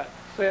flat.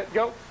 Set,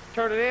 go.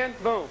 Turn it in,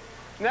 boom.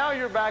 Now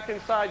you're back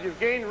inside. You've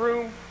gained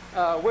room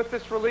with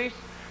this release.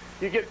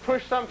 You get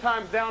pushed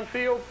sometimes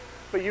downfield,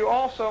 but you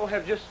also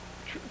have just,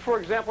 for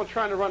example,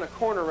 trying to run a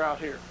corner route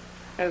here.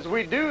 As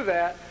we do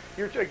that,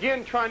 you're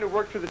again trying to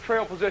work through the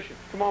trail position.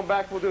 Come on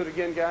back, we'll do it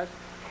again, guys.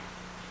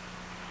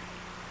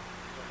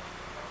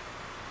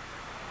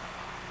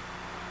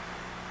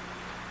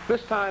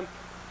 This time,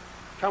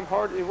 come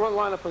hard. You want to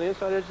line up on the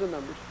inside edge of the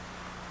numbers.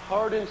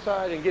 Hard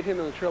inside and get him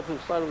in the trail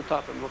position, slide over the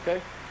top of him, okay?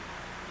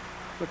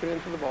 Looking in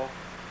for the ball.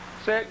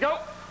 Set, go.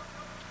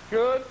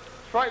 Good.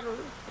 Right.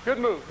 Good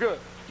move. Good.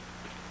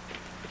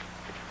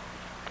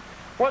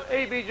 What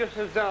AB just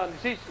has done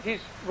is he's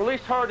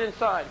released hard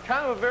inside.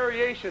 Kind of a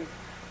variation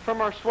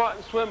from our swat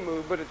and swim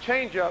move, but a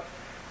change up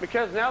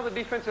because now the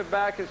defensive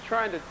back is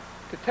trying to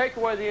take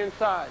away the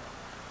inside.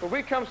 But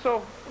we come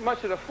so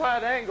much at a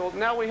flat angle,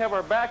 now we have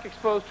our back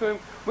exposed to him.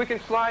 We can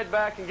slide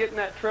back and get in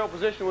that trail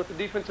position with the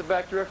defensive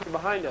back directly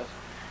behind us.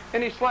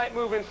 Any slight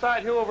move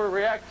inside he'll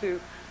overreact to,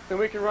 then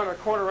we can run our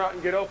corner out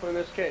and get open in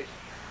this case.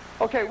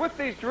 Okay, with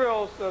these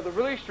drills, the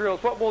release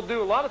drills, what we'll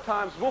do a lot of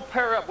times, we'll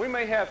pair up. We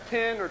may have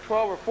 10 or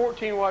 12 or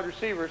 14 wide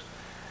receivers,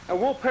 and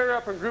we'll pair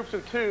up in groups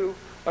of 2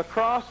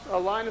 across a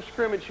line of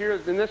scrimmage here.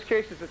 In this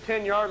case, it's a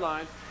 10-yard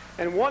line,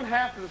 and one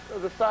half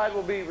of the side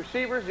will be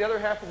receivers, the other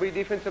half will be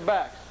defensive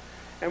backs.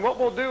 And what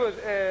we'll do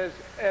is,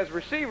 as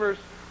receivers,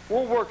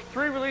 we'll work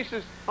 3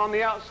 releases on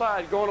the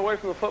outside going away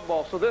from the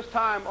football. So this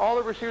time, all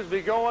the receivers will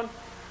be going.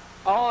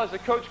 All as the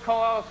coach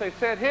call out, I'll say,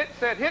 set,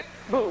 hit,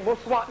 boom. We'll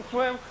swat and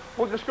swim.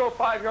 We'll just go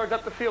 5 yards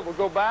up the field. We'll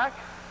go back.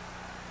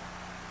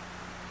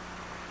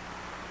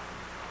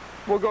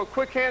 We'll go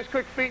quick hands,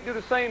 quick feet, do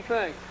the same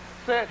thing.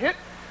 Set, hit,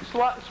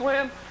 swat and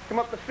swim, come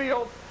up the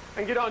field,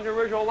 and get on your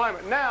original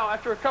alignment. Now,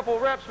 after a couple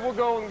of reps, we'll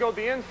go and go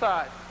the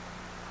inside.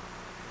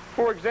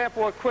 For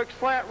example, a quick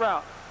slant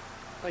route.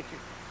 Thank you.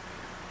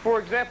 For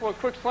example, a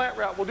quick slant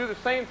route. We'll do the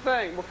same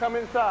thing. We'll come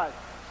inside.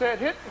 Set,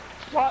 hit,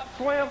 swat,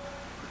 swim,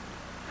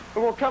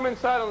 and we'll come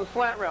inside on the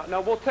slant route.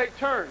 Now, we'll take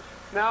turns.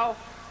 Now,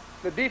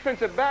 the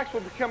defensive backs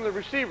will become the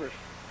receivers.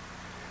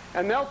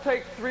 And they'll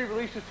take 3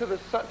 releases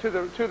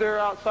to their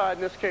outside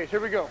in this case. Here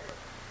we go.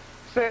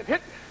 Set,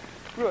 hit,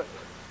 good.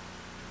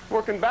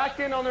 Working back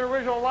in on their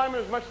original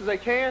alignment as much as they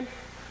can.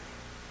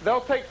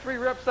 They'll take 3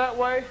 reps that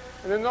way,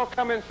 and then they'll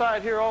come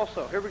inside here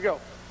also. Here we go.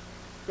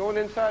 Going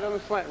inside on the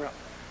slant route.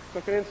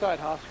 Looking inside,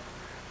 Haas.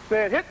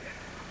 Set, hit,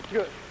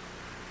 good.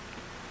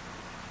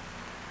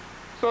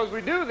 So as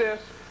we do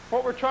this,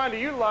 what we're trying to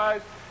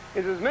utilize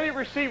is as many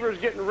receivers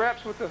getting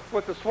reps with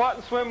the swat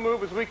and swim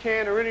move as we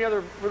can, or any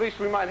other release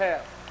we might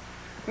have.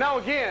 Now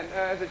again,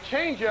 as a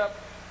change-up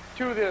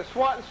to the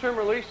swat and swim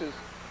releases,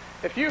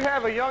 if you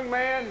have a young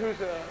man who's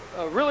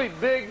a really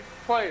big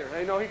player,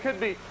 you know, he could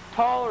be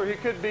tall or he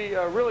could be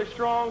really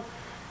strong,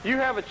 you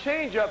have a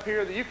change-up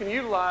here that you can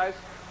utilize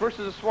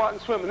versus a swat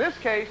and swim. In this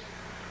case,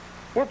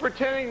 we're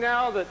pretending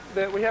now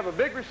that we have a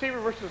big receiver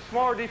versus a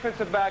smaller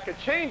defensive back. A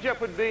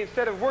change-up would be,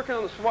 instead of working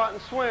on the swat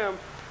and swim,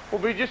 will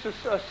be just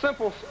a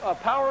simple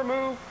power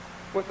move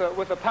with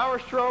a power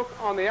stroke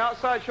on the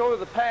outside shoulder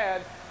of the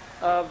pad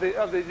of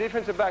the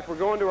defensive back. We're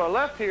going to our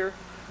left here,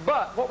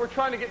 but what we're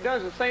trying to get done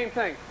is the same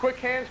thing. Quick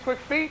hands, quick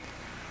feet.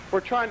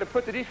 We're trying to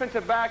put the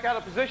defensive back out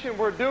of position.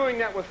 We're doing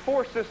that with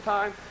force this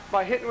time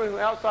by hitting with the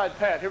outside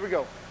pad. Here we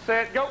go.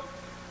 Set, go.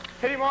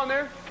 Hit him on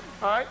there.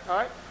 All right.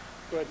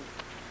 Go ahead.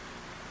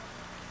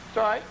 It's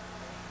all right.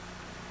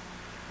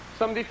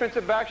 Some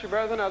defensive backs are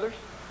better than others.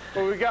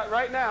 What we got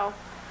right now,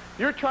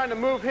 you're trying to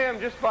move him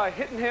just by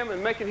hitting him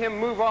and making him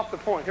move off the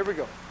point. Here we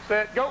go.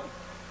 Set, go.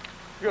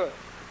 Good.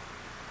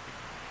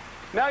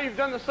 Now you've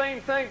done the same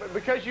thing, but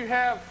because you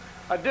have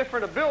a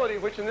different ability,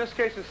 which in this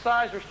case is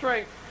size or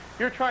strength,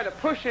 you're trying to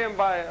push him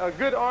by a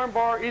good arm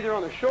bar, either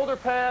on the shoulder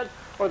pad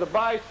or the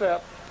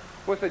bicep,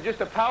 with just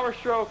a power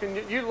stroke and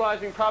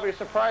utilizing probably a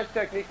surprise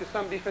technique to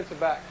some defensive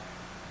backs.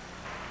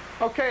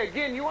 Okay,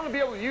 again, you want to be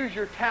able to use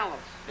your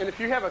talents. And if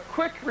you have a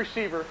quick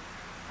receiver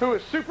who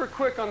is super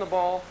quick on the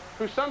ball,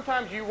 who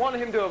sometimes you want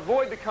him to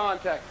avoid the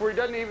contact, where he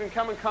doesn't even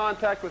come in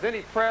contact with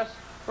any press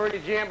or any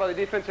jam by the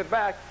defensive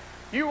back,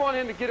 you want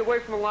him to get away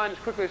from the line as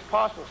quickly as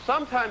possible.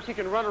 Sometimes he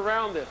can run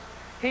around this.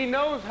 He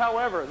knows,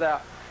 however,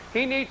 that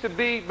he needs to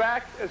be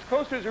back as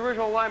close to his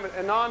original alignment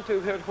and on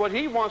to what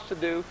he wants to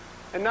do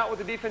and not what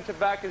the defensive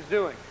back is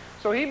doing.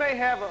 So he may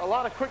have a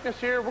lot of quickness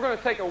here. We're going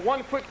to take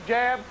one quick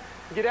jab,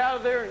 get out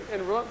of there,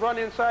 and run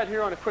inside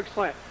here on a quick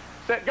slant.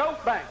 Set, go,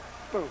 bang,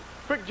 boom.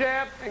 Quick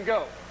jab and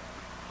go.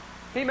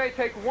 He may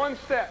take one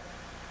step.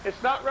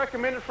 It's not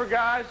recommended for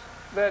guys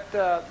that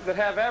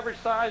have average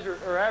size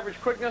or average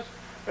quickness.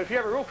 But if you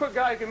have a real quick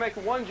guy who can make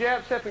one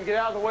jab step and get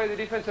out of the way of the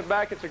defensive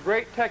back, it's a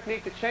great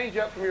technique to change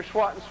up from your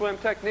swat and swim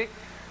technique.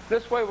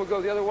 This way we'll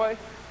go the other way.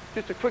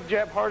 Just a quick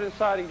jab hard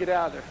inside and get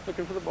out of there.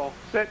 Looking for the ball.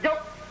 Set, go.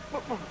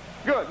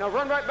 Good. Now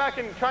run right back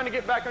and trying to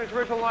get back on his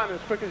original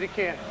alignment as quick as he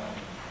can.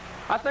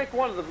 I think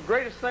one of the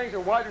greatest things a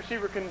wide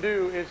receiver can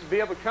do is to be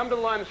able to come to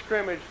the line of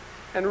scrimmage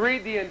and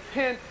read the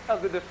intent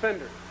of the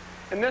defender.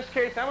 In this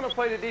case, I'm going to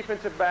play the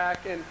defensive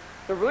back, and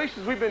the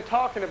releases we've been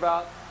talking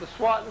about, the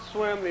swat and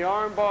swim, the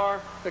arm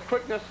bar, the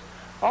quickness,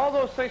 all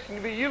those things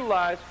can be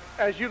utilized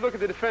as you look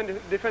at the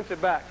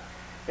defensive back.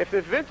 If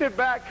the defensive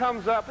back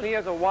comes up and he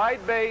has a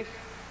wide base,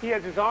 he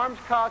has his arms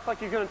cocked like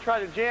he's going to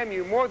try to jam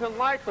you, more than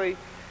likely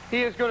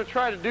he is going to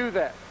try to do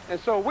that. And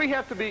so we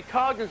have to be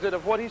cognizant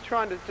of what he's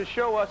trying to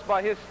show us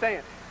by his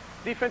stance.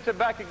 Defensive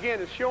back, again,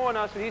 is showing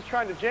us that he's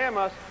trying to jam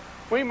us.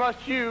 We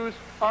must use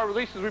our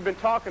releases we've been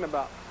talking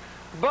about.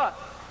 But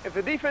if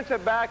the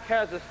defensive back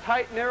has this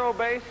tight, narrow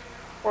base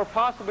or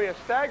possibly a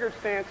staggered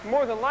stance,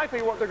 more than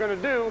likely what they're going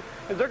to do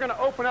is they're going to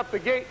open up the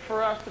gate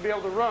for us to be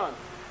able to run.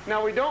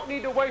 Now, we don't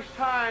need to waste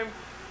time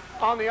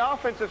on the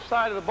offensive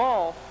side of the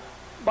ball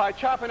by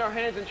chopping our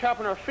hands and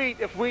chopping our feet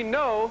if we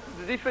know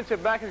the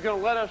defensive back is going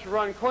to let us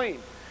run clean.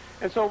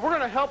 And so we're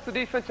going to help the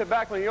defensive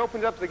back when he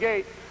opens up the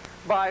gate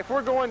by, if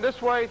we're going this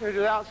way to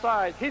the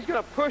outside, he's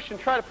going to push and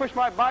try to push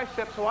my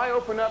bicep so I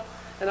open up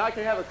and I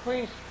can have a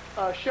clean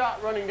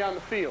shot running down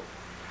the field.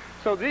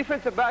 So the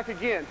defensive back,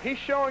 again, he's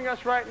showing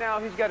us right now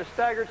he's got a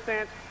staggered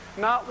stance,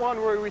 not one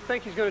where we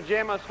think he's going to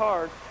jam us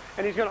hard,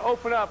 and he's going to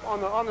open up.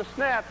 On the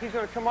snap, he's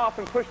going to come off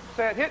and push the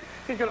set hit.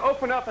 He's going to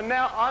open up, and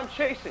now I'm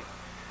chasing.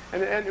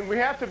 And we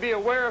have to be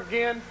aware,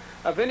 again,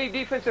 of any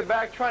defensive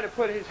back trying to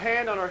put his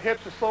hand on our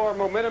hips to slow our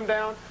momentum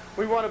down.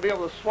 We want to be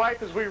able to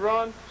swipe as we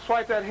run,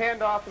 swipe that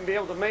hand off, and be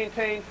able to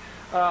maintain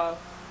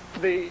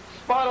the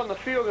spot on the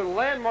field or the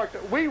landmark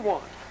that we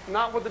want,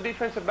 not what the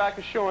defensive back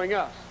is showing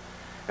us.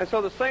 And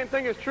so the same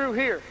thing is true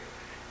here.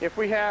 If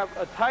we have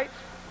a tight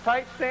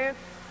stance,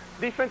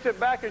 defensive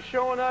back is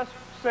showing us,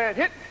 saying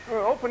hit or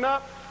open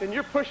up, and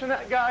you're pushing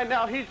that guy.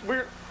 Now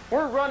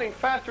we're running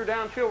faster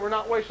downfield. We're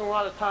not wasting a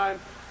lot of time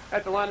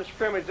at the line of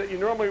scrimmage that you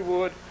normally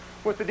would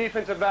with the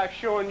defensive back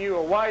showing you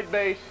a wide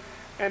base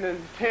and an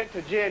intent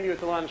to jam you at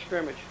the line of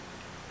scrimmage.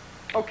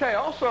 Okay,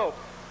 also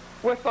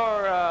with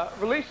our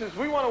releases,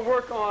 we want to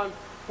work on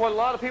what a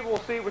lot of people will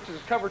see, which is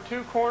a cover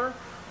 2 corner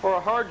or a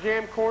hard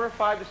jam corner,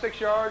 5 to 6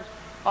 yards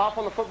off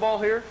on the football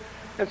here.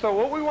 And so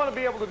what we want to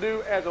be able to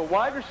do as a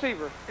wide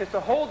receiver is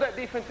to hold that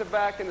defensive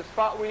back in the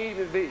spot we need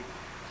him to be.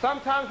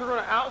 Sometimes we're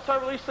going to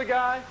outside release the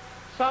guy.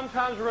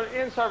 Sometimes we're going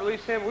to inside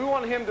release him. We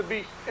want him to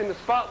be in the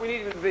spot we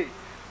need him to be.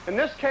 In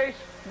this case,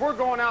 we're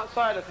going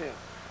outside of him.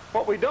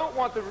 What we don't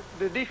want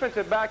the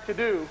defensive back to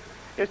do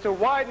is to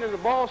widen in the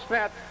ball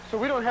snap so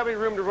we don't have any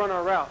room to run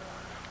our route.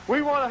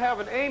 We want to have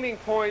an aiming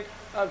point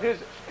of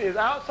his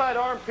outside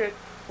armpit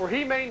where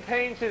he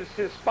maintains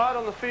his spot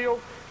on the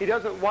field. He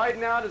doesn't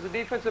widen out as a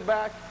defensive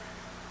back.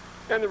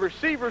 And the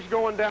receiver's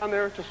going down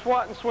there to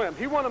swat and swim.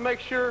 He want to make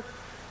sure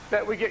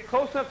that we get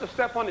close enough to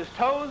step on his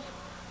toes,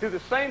 do the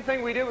same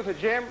thing we did with a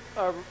jam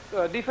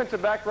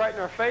defensive back right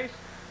in our face.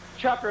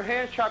 Chop your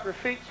hands, chop your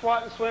feet,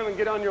 swat and swim, and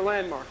get on your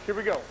landmark. Here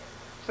we go.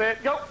 Say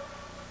it, go.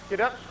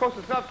 Get up close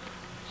enough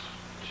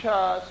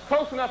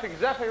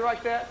exactly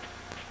like that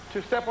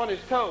to step on his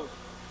toes.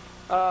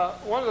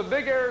 One of the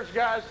big errors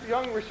guys,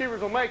 young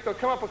receivers will make, they'll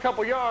come up a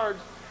couple yards,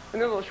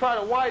 and then they'll try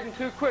to widen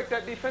too quick.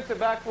 That defensive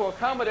back will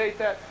accommodate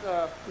that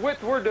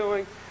width we're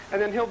doing,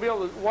 and then he'll be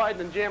able to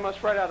widen and jam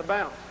us right out of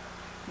bounds.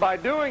 By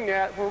doing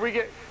that, where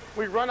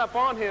we run up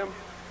on him,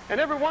 and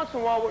every once in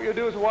a while what you'll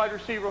do as a wide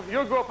receiver,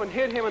 you'll go up and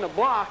hit him in a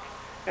block,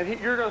 and he's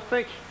going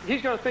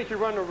to think you're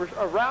running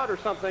a route or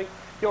something.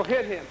 You'll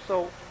hit him.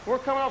 So we're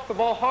coming off the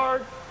ball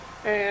hard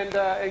and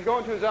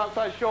going to his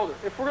outside shoulder.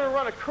 If we're going to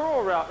run a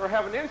curl route or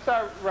have an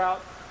inside route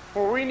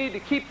where we need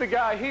to keep the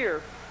guy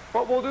here,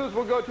 what we'll do is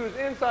we'll go to his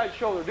inside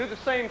shoulder, do the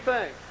same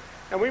thing.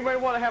 And we may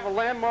want to have a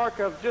landmark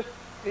of just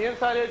the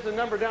inside edge of the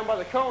number down by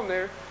the cone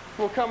there.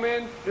 We'll come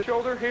in the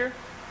shoulder here,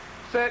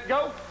 set,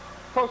 go.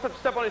 close up to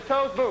step on his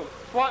toes, boom.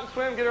 Squat and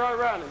swim, get it right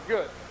around him.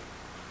 Good.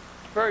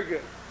 Very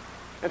good.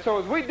 And so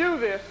as we do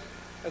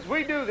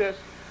this,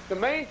 the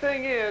main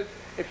thing is,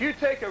 if you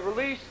take a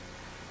release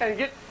and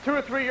get 2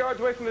 or 3 yards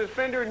away from the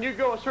defender and you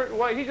go a certain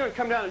way, he's going to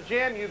come down and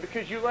jam you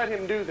because you let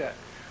him do that.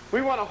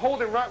 We want to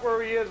hold him right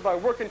where he is by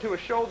working to his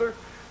shoulder,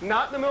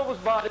 not in the middle of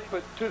his body,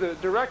 but to the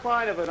direct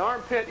line of an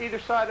armpit either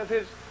side of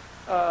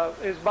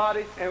his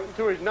body and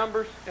through his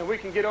numbers, and we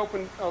can get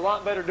open a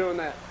lot better doing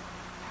that.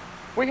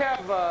 We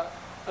have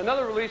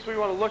another release we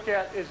want to look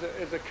at is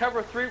a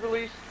cover 3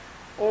 release,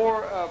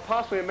 or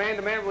possibly a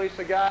man-to-man release,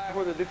 a guy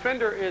where the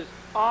defender is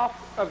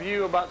off of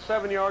you about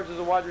 7 yards as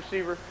a wide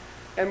receiver,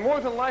 and more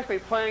than likely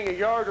playing a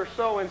yard or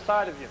so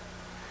inside of you.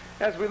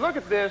 As we look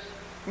at this,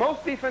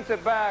 most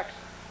defensive backs,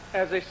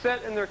 as they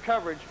set in their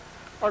coverage,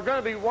 are going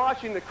to be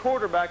watching the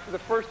quarterback for the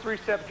first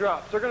 3-step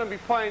drops. They're going to be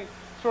playing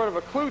sort of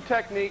a clue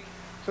technique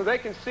so they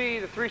can see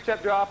the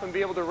 3-step drop and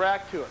be able to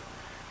react to it.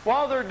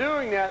 While they're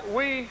doing that,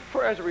 we,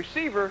 as a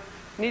receiver,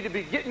 need to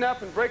be getting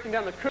up and breaking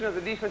down the cushion of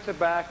the defensive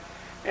back.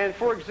 And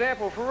for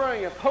example, if we're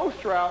running a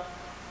post route,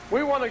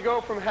 we want to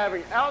go from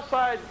having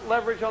outside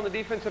leverage on the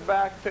defensive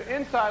back to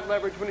inside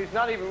leverage when he's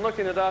not even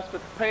looking at us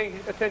but paying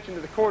attention to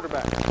the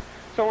quarterback.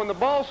 So when the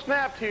ball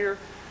snapped here,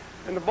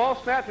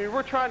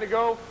 we're trying to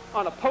go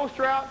on a post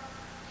route,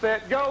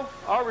 set, go.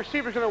 Our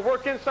receiver's going to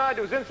work inside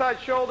to his inside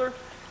shoulder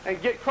and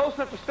get close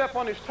enough to step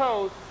on his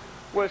toes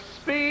with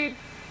speed,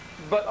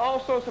 but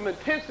also some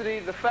intensity,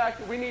 the fact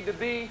that we need to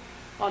be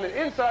on an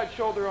inside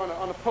shoulder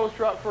on a post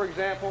route, for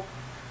example.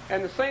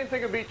 And the same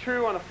thing would be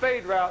true on a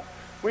fade route.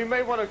 We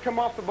may want to come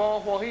off the ball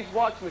while he's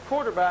watching the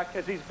quarterback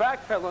as he's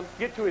backpedaling,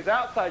 get to his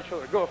outside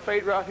shoulder. Go a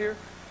fade route here.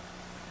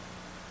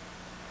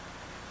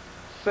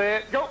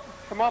 Set, go.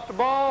 Come off the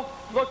ball,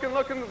 looking,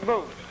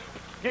 boom.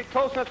 Get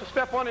close enough to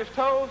step on his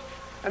toes,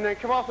 and then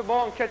come off the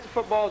ball and catch the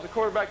football as the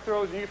quarterback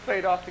throws, and you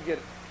fade off to get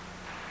it.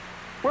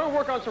 We're going to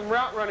work on some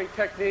route running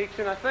techniques,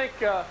 and I think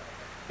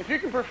if you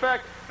can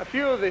perfect a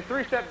few of the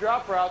 3-step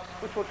drop routes,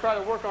 which we'll try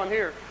to work on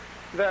here,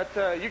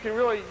 that you can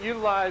really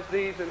utilize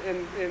these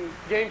in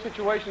game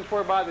situations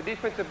whereby the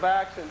defensive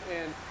backs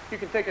and you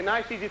can take a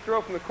nice easy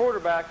throw from the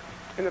quarterback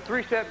in the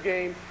 3-step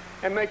game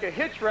and make a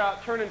hitch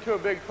route turn into a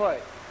big play.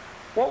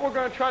 What we're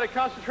going to try to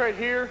concentrate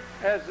here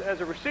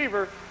as a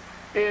receiver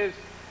is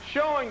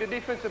showing the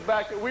defensive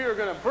back that we are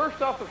going to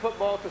burst off the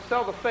football to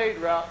sell the fade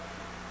route.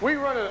 We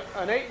run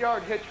an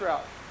 8-yard hitch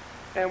route,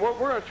 and we're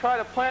going to try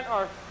to plant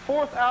our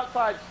 4th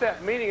outside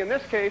step, meaning in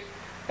this case,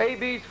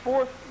 AB's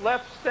 4th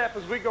left step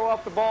as we go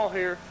off the ball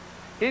here.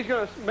 He's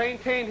going to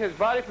maintain his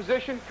body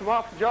position, come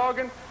off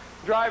jogging,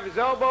 drive his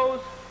elbows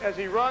as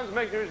he runs,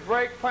 makes his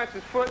break, plants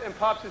his foot, and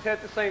pops his head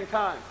at the same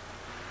time.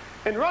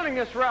 In running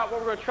this route, what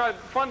we're going to try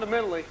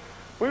fundamentally,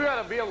 we've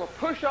got to be able to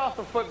push off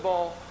the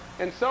football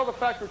and sell the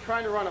fact we're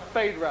trying to run a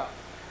fade route.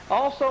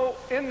 Also,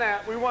 in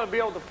that, we want to be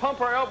able to pump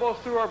our elbows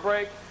through our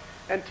break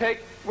and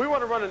we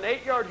want to run an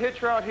 8-yard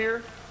hitch route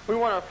here. We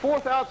want our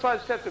 4th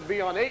outside step to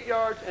be on 8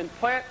 yards and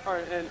plant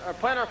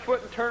our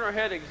foot and turn our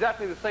head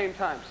exactly the same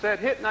time. Set,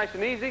 hit, nice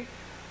and easy.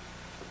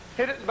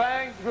 Hit it,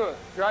 bang, good.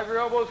 Drive your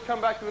elbows, come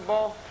back to the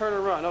ball, turn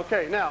and run.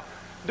 Okay, now,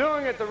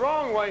 doing it the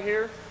wrong way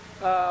here,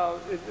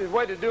 the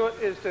way to do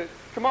it is to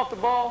come off the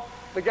ball.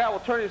 The guy will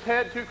turn his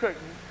head too quick.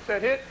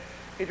 Set, hit.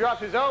 He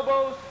drops his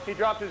elbows, he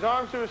drops his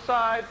arms to his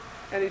side,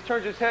 and he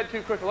turns his head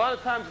too quick. A lot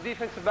of times the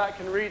defensive back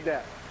can read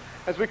that.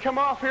 As we come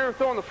off here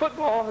throwing the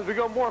football, as we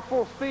go more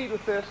full speed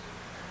with this,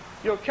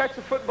 you'll catch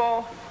the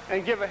football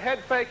and give a head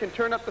fake and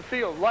turn up the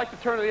field. Like to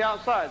turn to the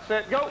outside.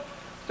 Set, go.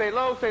 Stay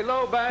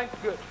low, bang.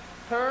 Good.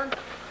 Turn,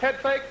 head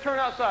fake, turn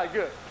outside.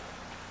 Good.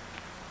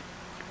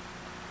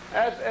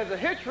 As a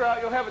hitch route,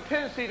 you'll have a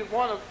tendency to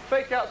want to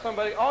fake out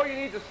somebody. All you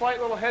need is a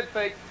slight little head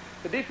fake.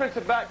 The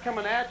defensive back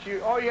coming at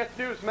you, all you have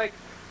to do is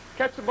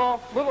catch the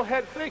ball, little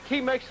head fake. He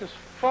makes this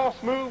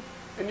false move,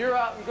 and you're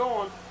out and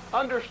going,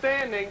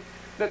 understanding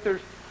that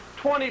there's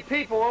 20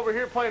 people over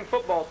here playing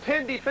football.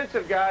 10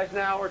 defensive guys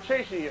now are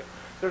chasing you.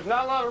 There's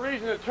not a lot of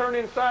reason to turn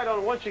inside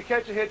on once you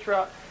catch a hitch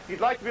route.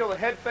 You'd like to be able to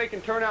head fake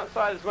and turn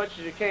outside as much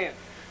as you can.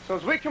 So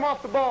as we come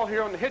off the ball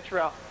here on the hitch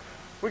route,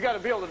 we got to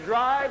be able to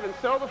drive and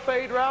sell the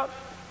fade route.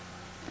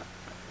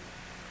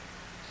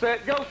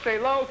 Set, go, stay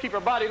low, keep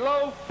our body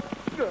low.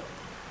 Good.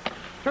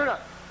 Turn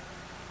up.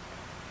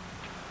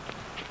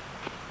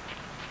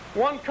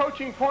 One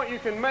coaching point you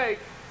can make,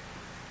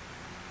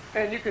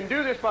 and you can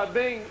do this by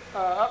being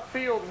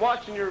upfield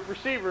watching your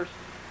receivers,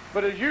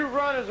 but as you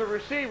run as a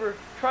receiver,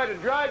 try to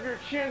drive your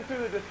chin through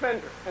the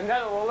defender, and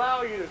that will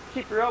allow you to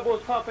keep your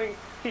elbows pumping,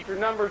 keep your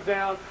numbers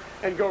down,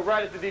 and go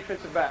right at the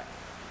defensive back.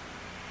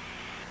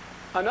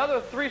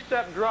 Another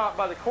 3-step drop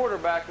by the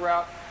quarterback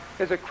route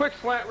is a quick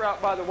slant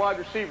route by the wide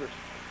receivers.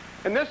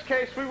 In this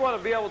case, we want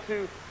to be able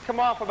to come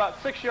off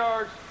about 6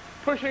 yards,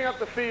 pushing up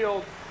the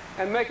field,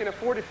 and making a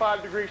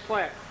 45-degree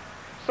slant.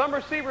 Some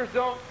receivers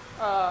don't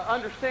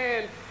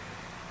understand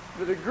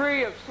the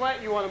degree of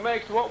slant you want to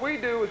make, so what we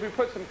do is we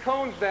put some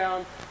cones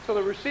down so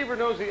the receiver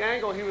knows the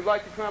angle he would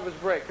like to come out of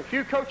his break. A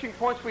few coaching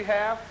points we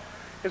have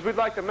is we'd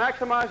like to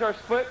maximize our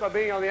split by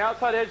being on the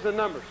outside edge of the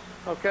numbers,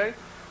 okay?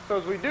 So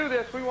as we do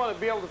this, we want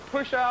to be able to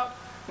push out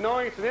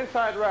knowing it's an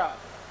inside route.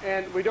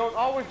 And we don't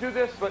always do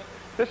this, but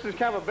this is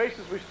kind of a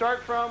basis we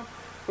start from.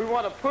 We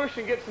want to push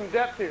and get some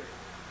depth here.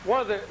 One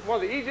of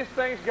the easiest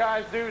things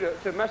guys do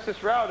to mess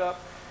this route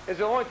up is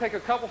they'll only take a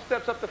couple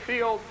steps up the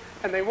field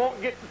and they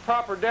won't get the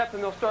proper depth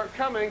and they'll start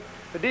coming.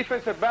 The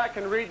defensive back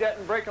can read that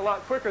and break a lot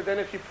quicker than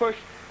if you push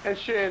and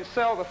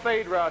sell the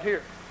fade route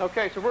here.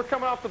 Okay, so we're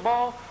coming off the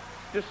ball.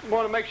 Just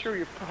want to make sure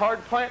you hard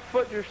plant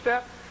foot your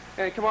step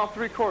and come off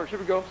 3/4. Here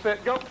we go.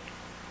 Set, go.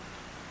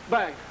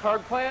 Bang.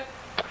 Hard plant.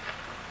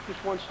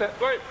 Just one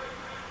step. Wait.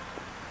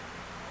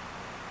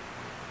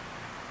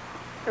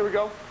 Here we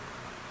go.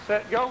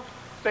 Set, go.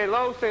 Stay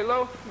low, stay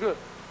low. Good.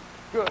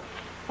 Good.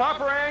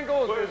 Proper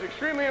angle is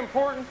extremely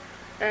important,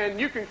 and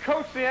you can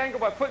coach the angle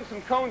by putting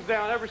some cones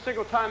down every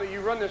single time that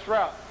you run this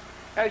route.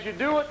 As you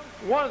do it,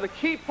 one of the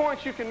key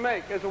points you can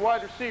make as a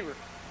wide receiver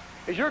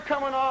is you're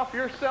coming off,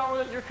 you're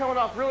selling it, you're coming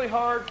off really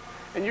hard,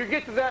 and you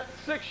get to that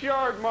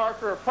 6-yard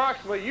marker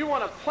approximately, you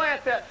want to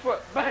plant that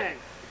foot. Bang!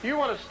 You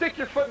want to stick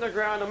your foot in the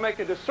ground and make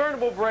a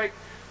discernible break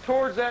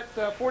towards that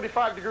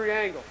 45-degree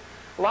angle.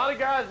 A lot of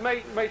guys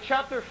may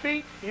chop their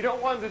feet. You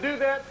don't want them to do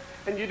that,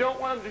 and you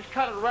don't want them to just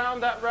kind of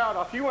round that route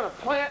off. You want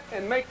to plant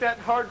and make that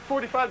hard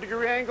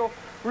 45-degree angle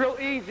real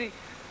easy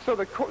so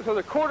the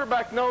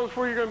quarterback knows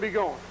where you're going to be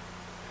going.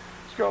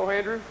 Let's go,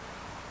 Andrew.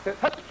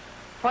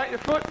 Plant your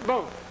foot,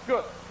 boom,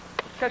 good.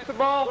 Catch the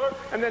ball,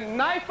 and then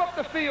knife up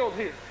the field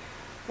here.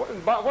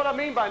 What I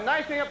mean by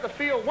knifing up the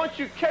field, once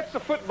you catch the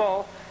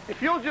football,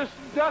 if you'll just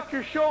duck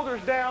your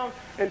shoulders down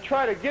and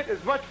try to get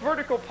as much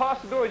vertical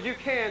possibility as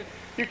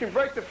you can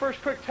break the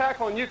first quick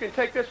tackle and you can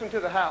take this one to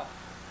the house.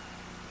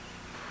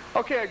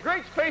 Okay, a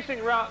great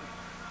spacing route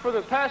for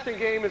the passing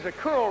game is a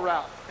curl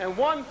route. And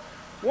one,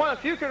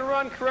 if you can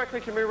run correctly,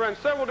 can be run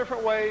several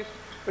different ways,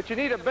 but you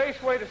need a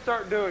base way to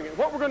start doing it.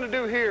 What we're going to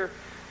do here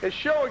is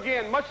show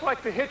again, much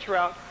like the hitch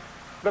route,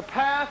 the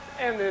path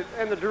and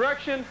the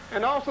direction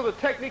and also the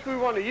technique we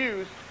want to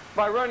use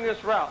by running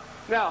this route.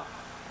 Now,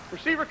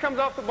 receiver comes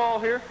off the ball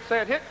here,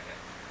 say it hit.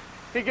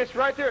 He gets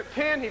right there at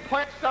 10, he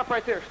plants, stop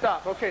right there,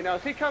 stop. Okay, now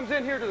as he comes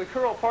in here to the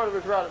curl part of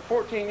his route at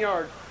 14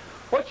 yards,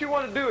 what you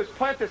want to do is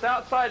plant this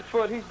outside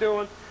foot he's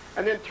doing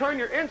and then turn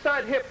your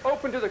inside hip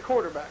open to the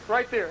quarterback,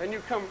 right there, and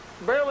you come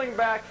barreling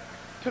back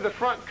to the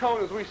front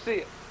cone as we see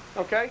it,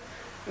 okay?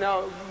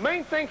 Now,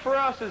 main thing for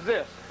us is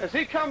this. As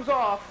he comes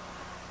off,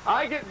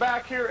 I get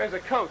back here as a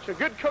coach. A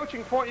good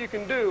coaching point you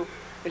can do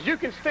is you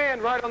can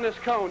stand right on this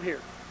cone here,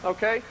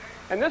 okay?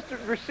 And this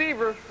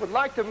receiver would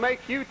like to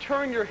make you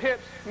turn your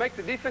hips, make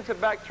the defensive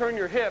back turn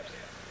your hips,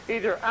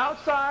 either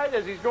outside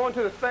as he's going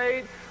to the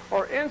fade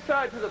or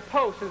inside to the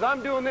post. As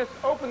I'm doing this,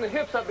 open the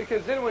hips up,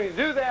 because then when you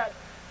do that,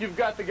 you've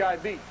got the guy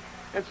beat.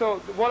 And so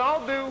what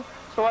I'll do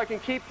so I can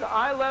keep the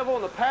eye level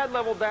and the pad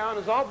level down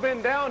is I'll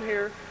bend down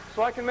here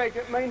so I can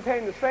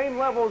maintain the same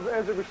levels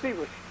as the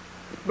receiver.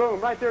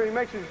 Boom, right there he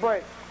makes his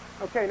break.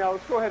 Okay, now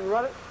let's go ahead and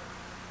run it.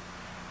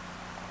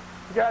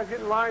 You guys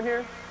get in line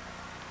here.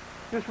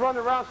 Just run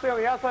the route, stay on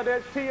the outside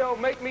edge. T.O.,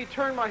 make me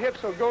turn my hips,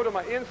 so go to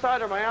my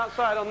inside or my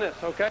outside on this,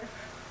 okay?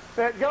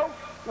 Set, go.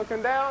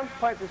 Looking down,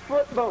 plant his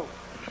foot, boom.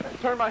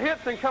 Turn my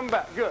hips and come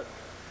back, good.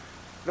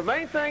 The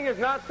main thing is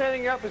not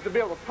standing up, is to be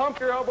able to pump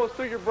your elbows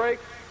through your break.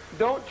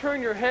 Don't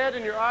turn your head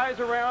and your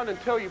eyes around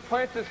until you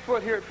plant this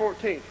foot here at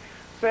 14.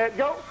 Set,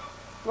 go.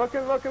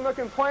 Looking,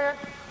 plant.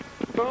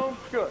 Boom,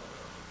 good.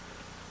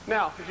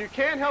 Now, if you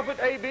can help it,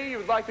 AB, you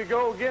would like to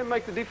go again,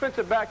 make the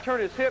defensive back turn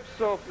his hips.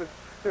 So if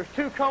there's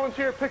 2 cones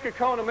here, pick a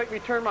cone and make me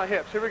turn my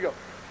hips. Here we go.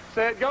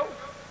 Set, go.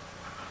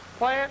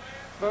 Plant,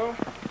 boom,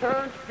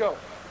 turn, go.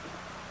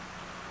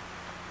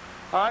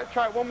 All right,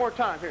 try it one more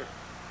time here.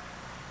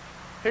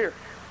 Here.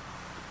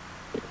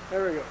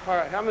 There we go. All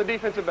right, I'm the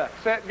defensive back.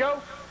 Set, go.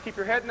 Keep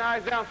your head and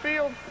eyes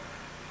downfield.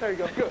 There you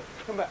go. Good.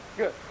 Come back.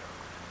 Good.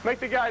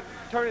 Make the guy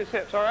turn his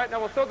hips. All right, now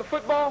we'll throw the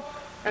football.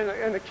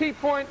 And the key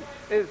point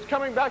is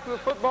coming back to the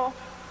football.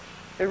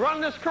 And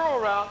running this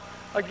curl route,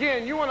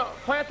 again, you want to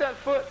plant that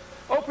foot,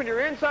 open your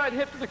inside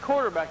hip to the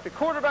quarterback. The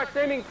quarterback's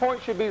aiming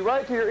point should be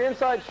right to your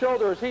inside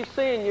shoulder as he's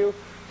seeing you,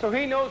 so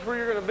he knows where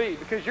you're going to be,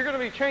 because you're going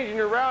to be changing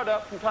your route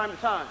up from time to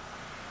time.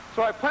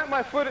 So I plant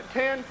my foot at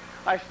 10,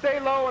 I stay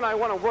low, and I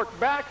want to work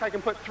back. I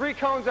can put 3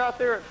 cones out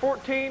there at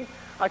 14.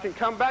 I can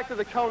come back to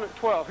the cone at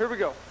 12. Here we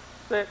go.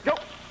 Set, go.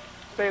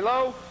 Stay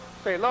low,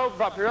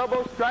 drop your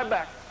elbows, drive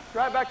back.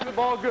 Drive back to the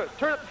ball, good.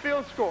 Turn up the field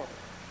and score.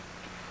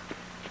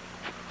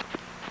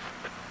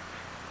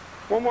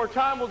 One more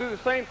time, we'll do the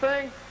same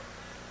thing.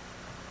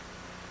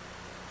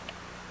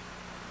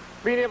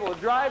 Being able to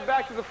drive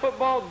back to the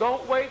football,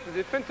 don't wait. The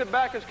defensive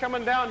back is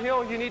coming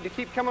downhill. You need to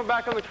keep coming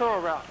back on the curl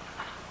route.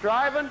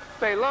 Driving,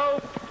 stay low,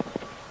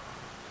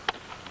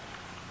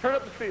 turn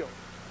up the field.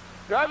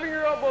 Driving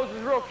your elbows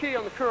is real key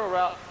on the curl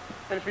route.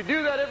 And if you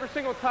do that every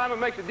single time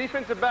and make the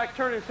defensive back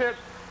turn his hips,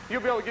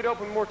 you'll be able to get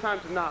open more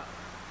times than not.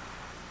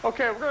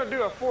 Okay, we're going to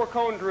do a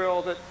 4-cone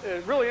drill that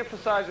really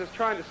emphasizes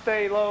trying to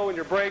stay low in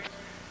your breaks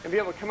and be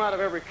able to come out of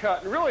every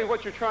cut. And really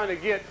what you're trying to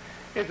get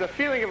is a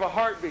feeling of a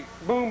heartbeat.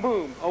 Boom,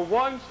 boom. A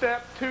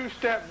 1-step,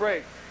 2-step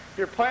break.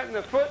 You're planting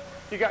the foot,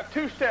 You got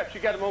two steps. You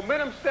got a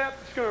momentum step.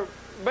 It's going to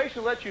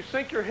basically let you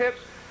sink your hips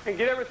and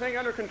get everything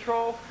under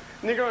control.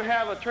 And you're going to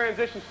have a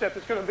transition step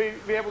that's going to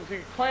be able to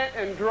plant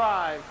and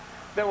drive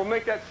that will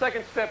make that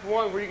second step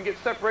one where you can get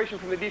separation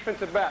from the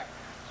defensive back.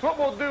 So what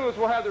we'll do is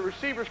we'll have the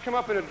receivers come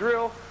up in a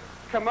drill,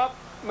 come up,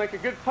 make a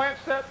good plant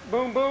step,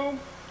 boom, boom,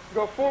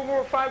 go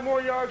 5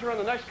 more yards around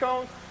the next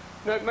cone,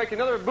 then make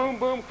another boom,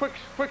 boom,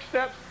 quick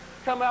steps,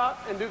 come out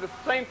and do the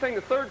same thing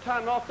the third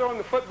time, not throwing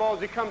the football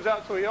as he comes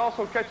out, so he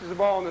also catches the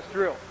ball in this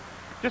drill.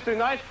 Just a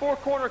nice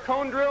 4-corner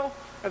cone drill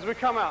as we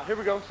come out. Here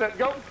we go, set,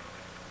 go.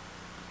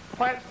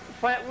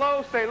 Plant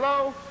low, stay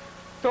low,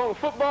 throw the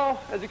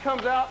football as he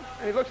comes out,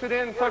 and he looks it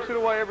in and tucks it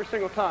away every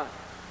single time.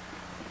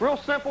 Real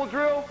simple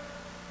drill,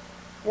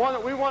 one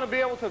that we want to be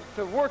able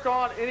to work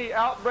on any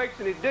out breaks,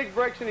 any dig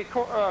breaks, any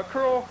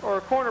curl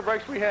or corner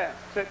breaks we have.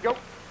 Set, go.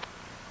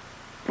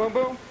 Boom,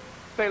 boom,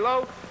 stay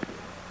low.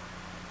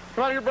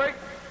 Come out of your break.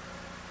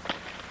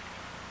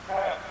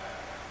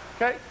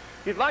 Okay,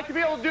 you'd like to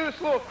be able to do this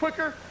a little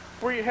quicker,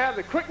 where you have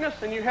the quickness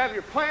and you have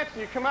your plants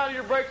and you come out of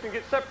your breaks and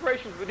get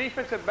separation from the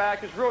defensive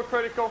back is real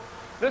critical.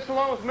 This,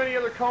 along with many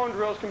other cone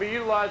drills, can be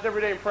utilized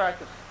every day in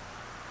practice.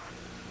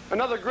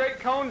 Another great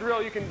cone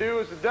drill you can do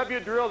is the W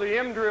drill, the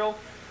M drill.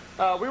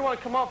 We want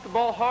to come off the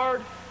ball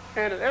hard,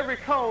 and at every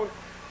cone,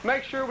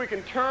 make sure we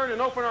can turn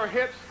and open our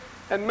hips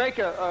and make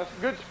a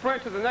good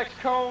sprint to the next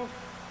cone,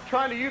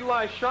 trying to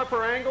utilize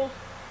sharper angles.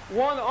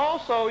 One,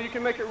 also, you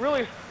can make it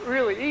really,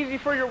 really easy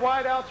for your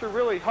wideouts or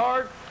really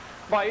hard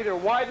by either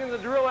widening the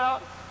drill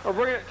out or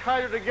bringing it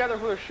tighter together.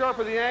 Where the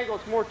sharper the angle,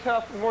 it's more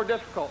tough and more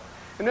difficult.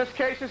 In this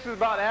case, this is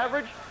about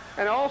average.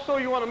 And also,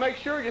 you want to make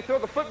sure you throw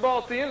the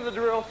football at the end of the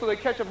drill so they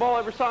catch a ball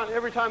every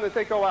time that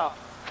they go out.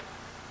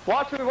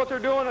 Watch what they're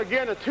doing.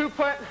 Again, a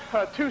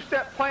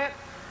two-step plant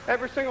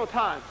every single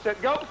time. Set,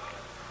 go.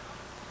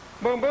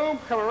 Boom, boom.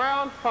 Come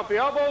around. Pump the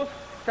elbows.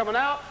 Coming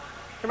out.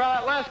 Come out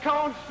of that last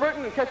cone,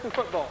 sprinting and catching the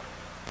football.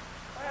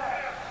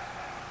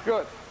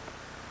 Good.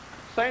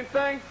 Same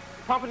thing.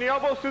 Pumping the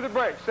elbows through the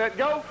break. Set,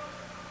 go.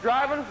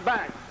 Driving,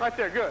 bang. Right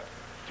there, good.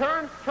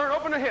 Turn,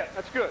 open the hip.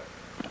 That's good.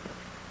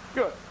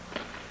 Good.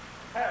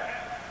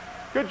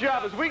 Good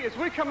job. As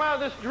we come out of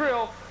this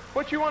drill,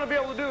 what you want to be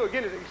able to do,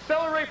 again, is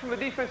accelerate from the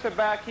defensive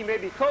back. He may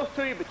be close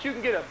to you, but you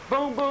can get a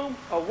boom, boom,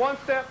 a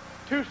one-step,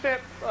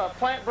 two-step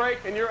plant break,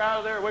 and you're out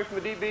of there away from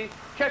the DB,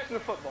 catching the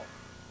football.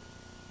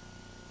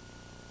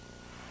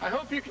 I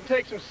hope you can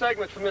take some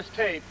segments from this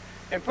tape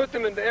and put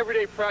them into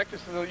everyday practice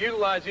and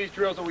utilize these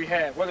drills that we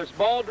have. Whether it's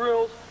ball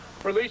drills,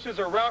 releases,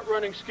 or route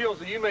running skills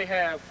that you may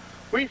have,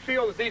 we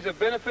feel that these have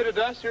benefited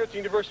us here at the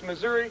University of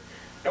Missouri,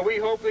 and we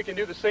hope they can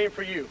do the same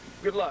for you.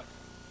 Good luck.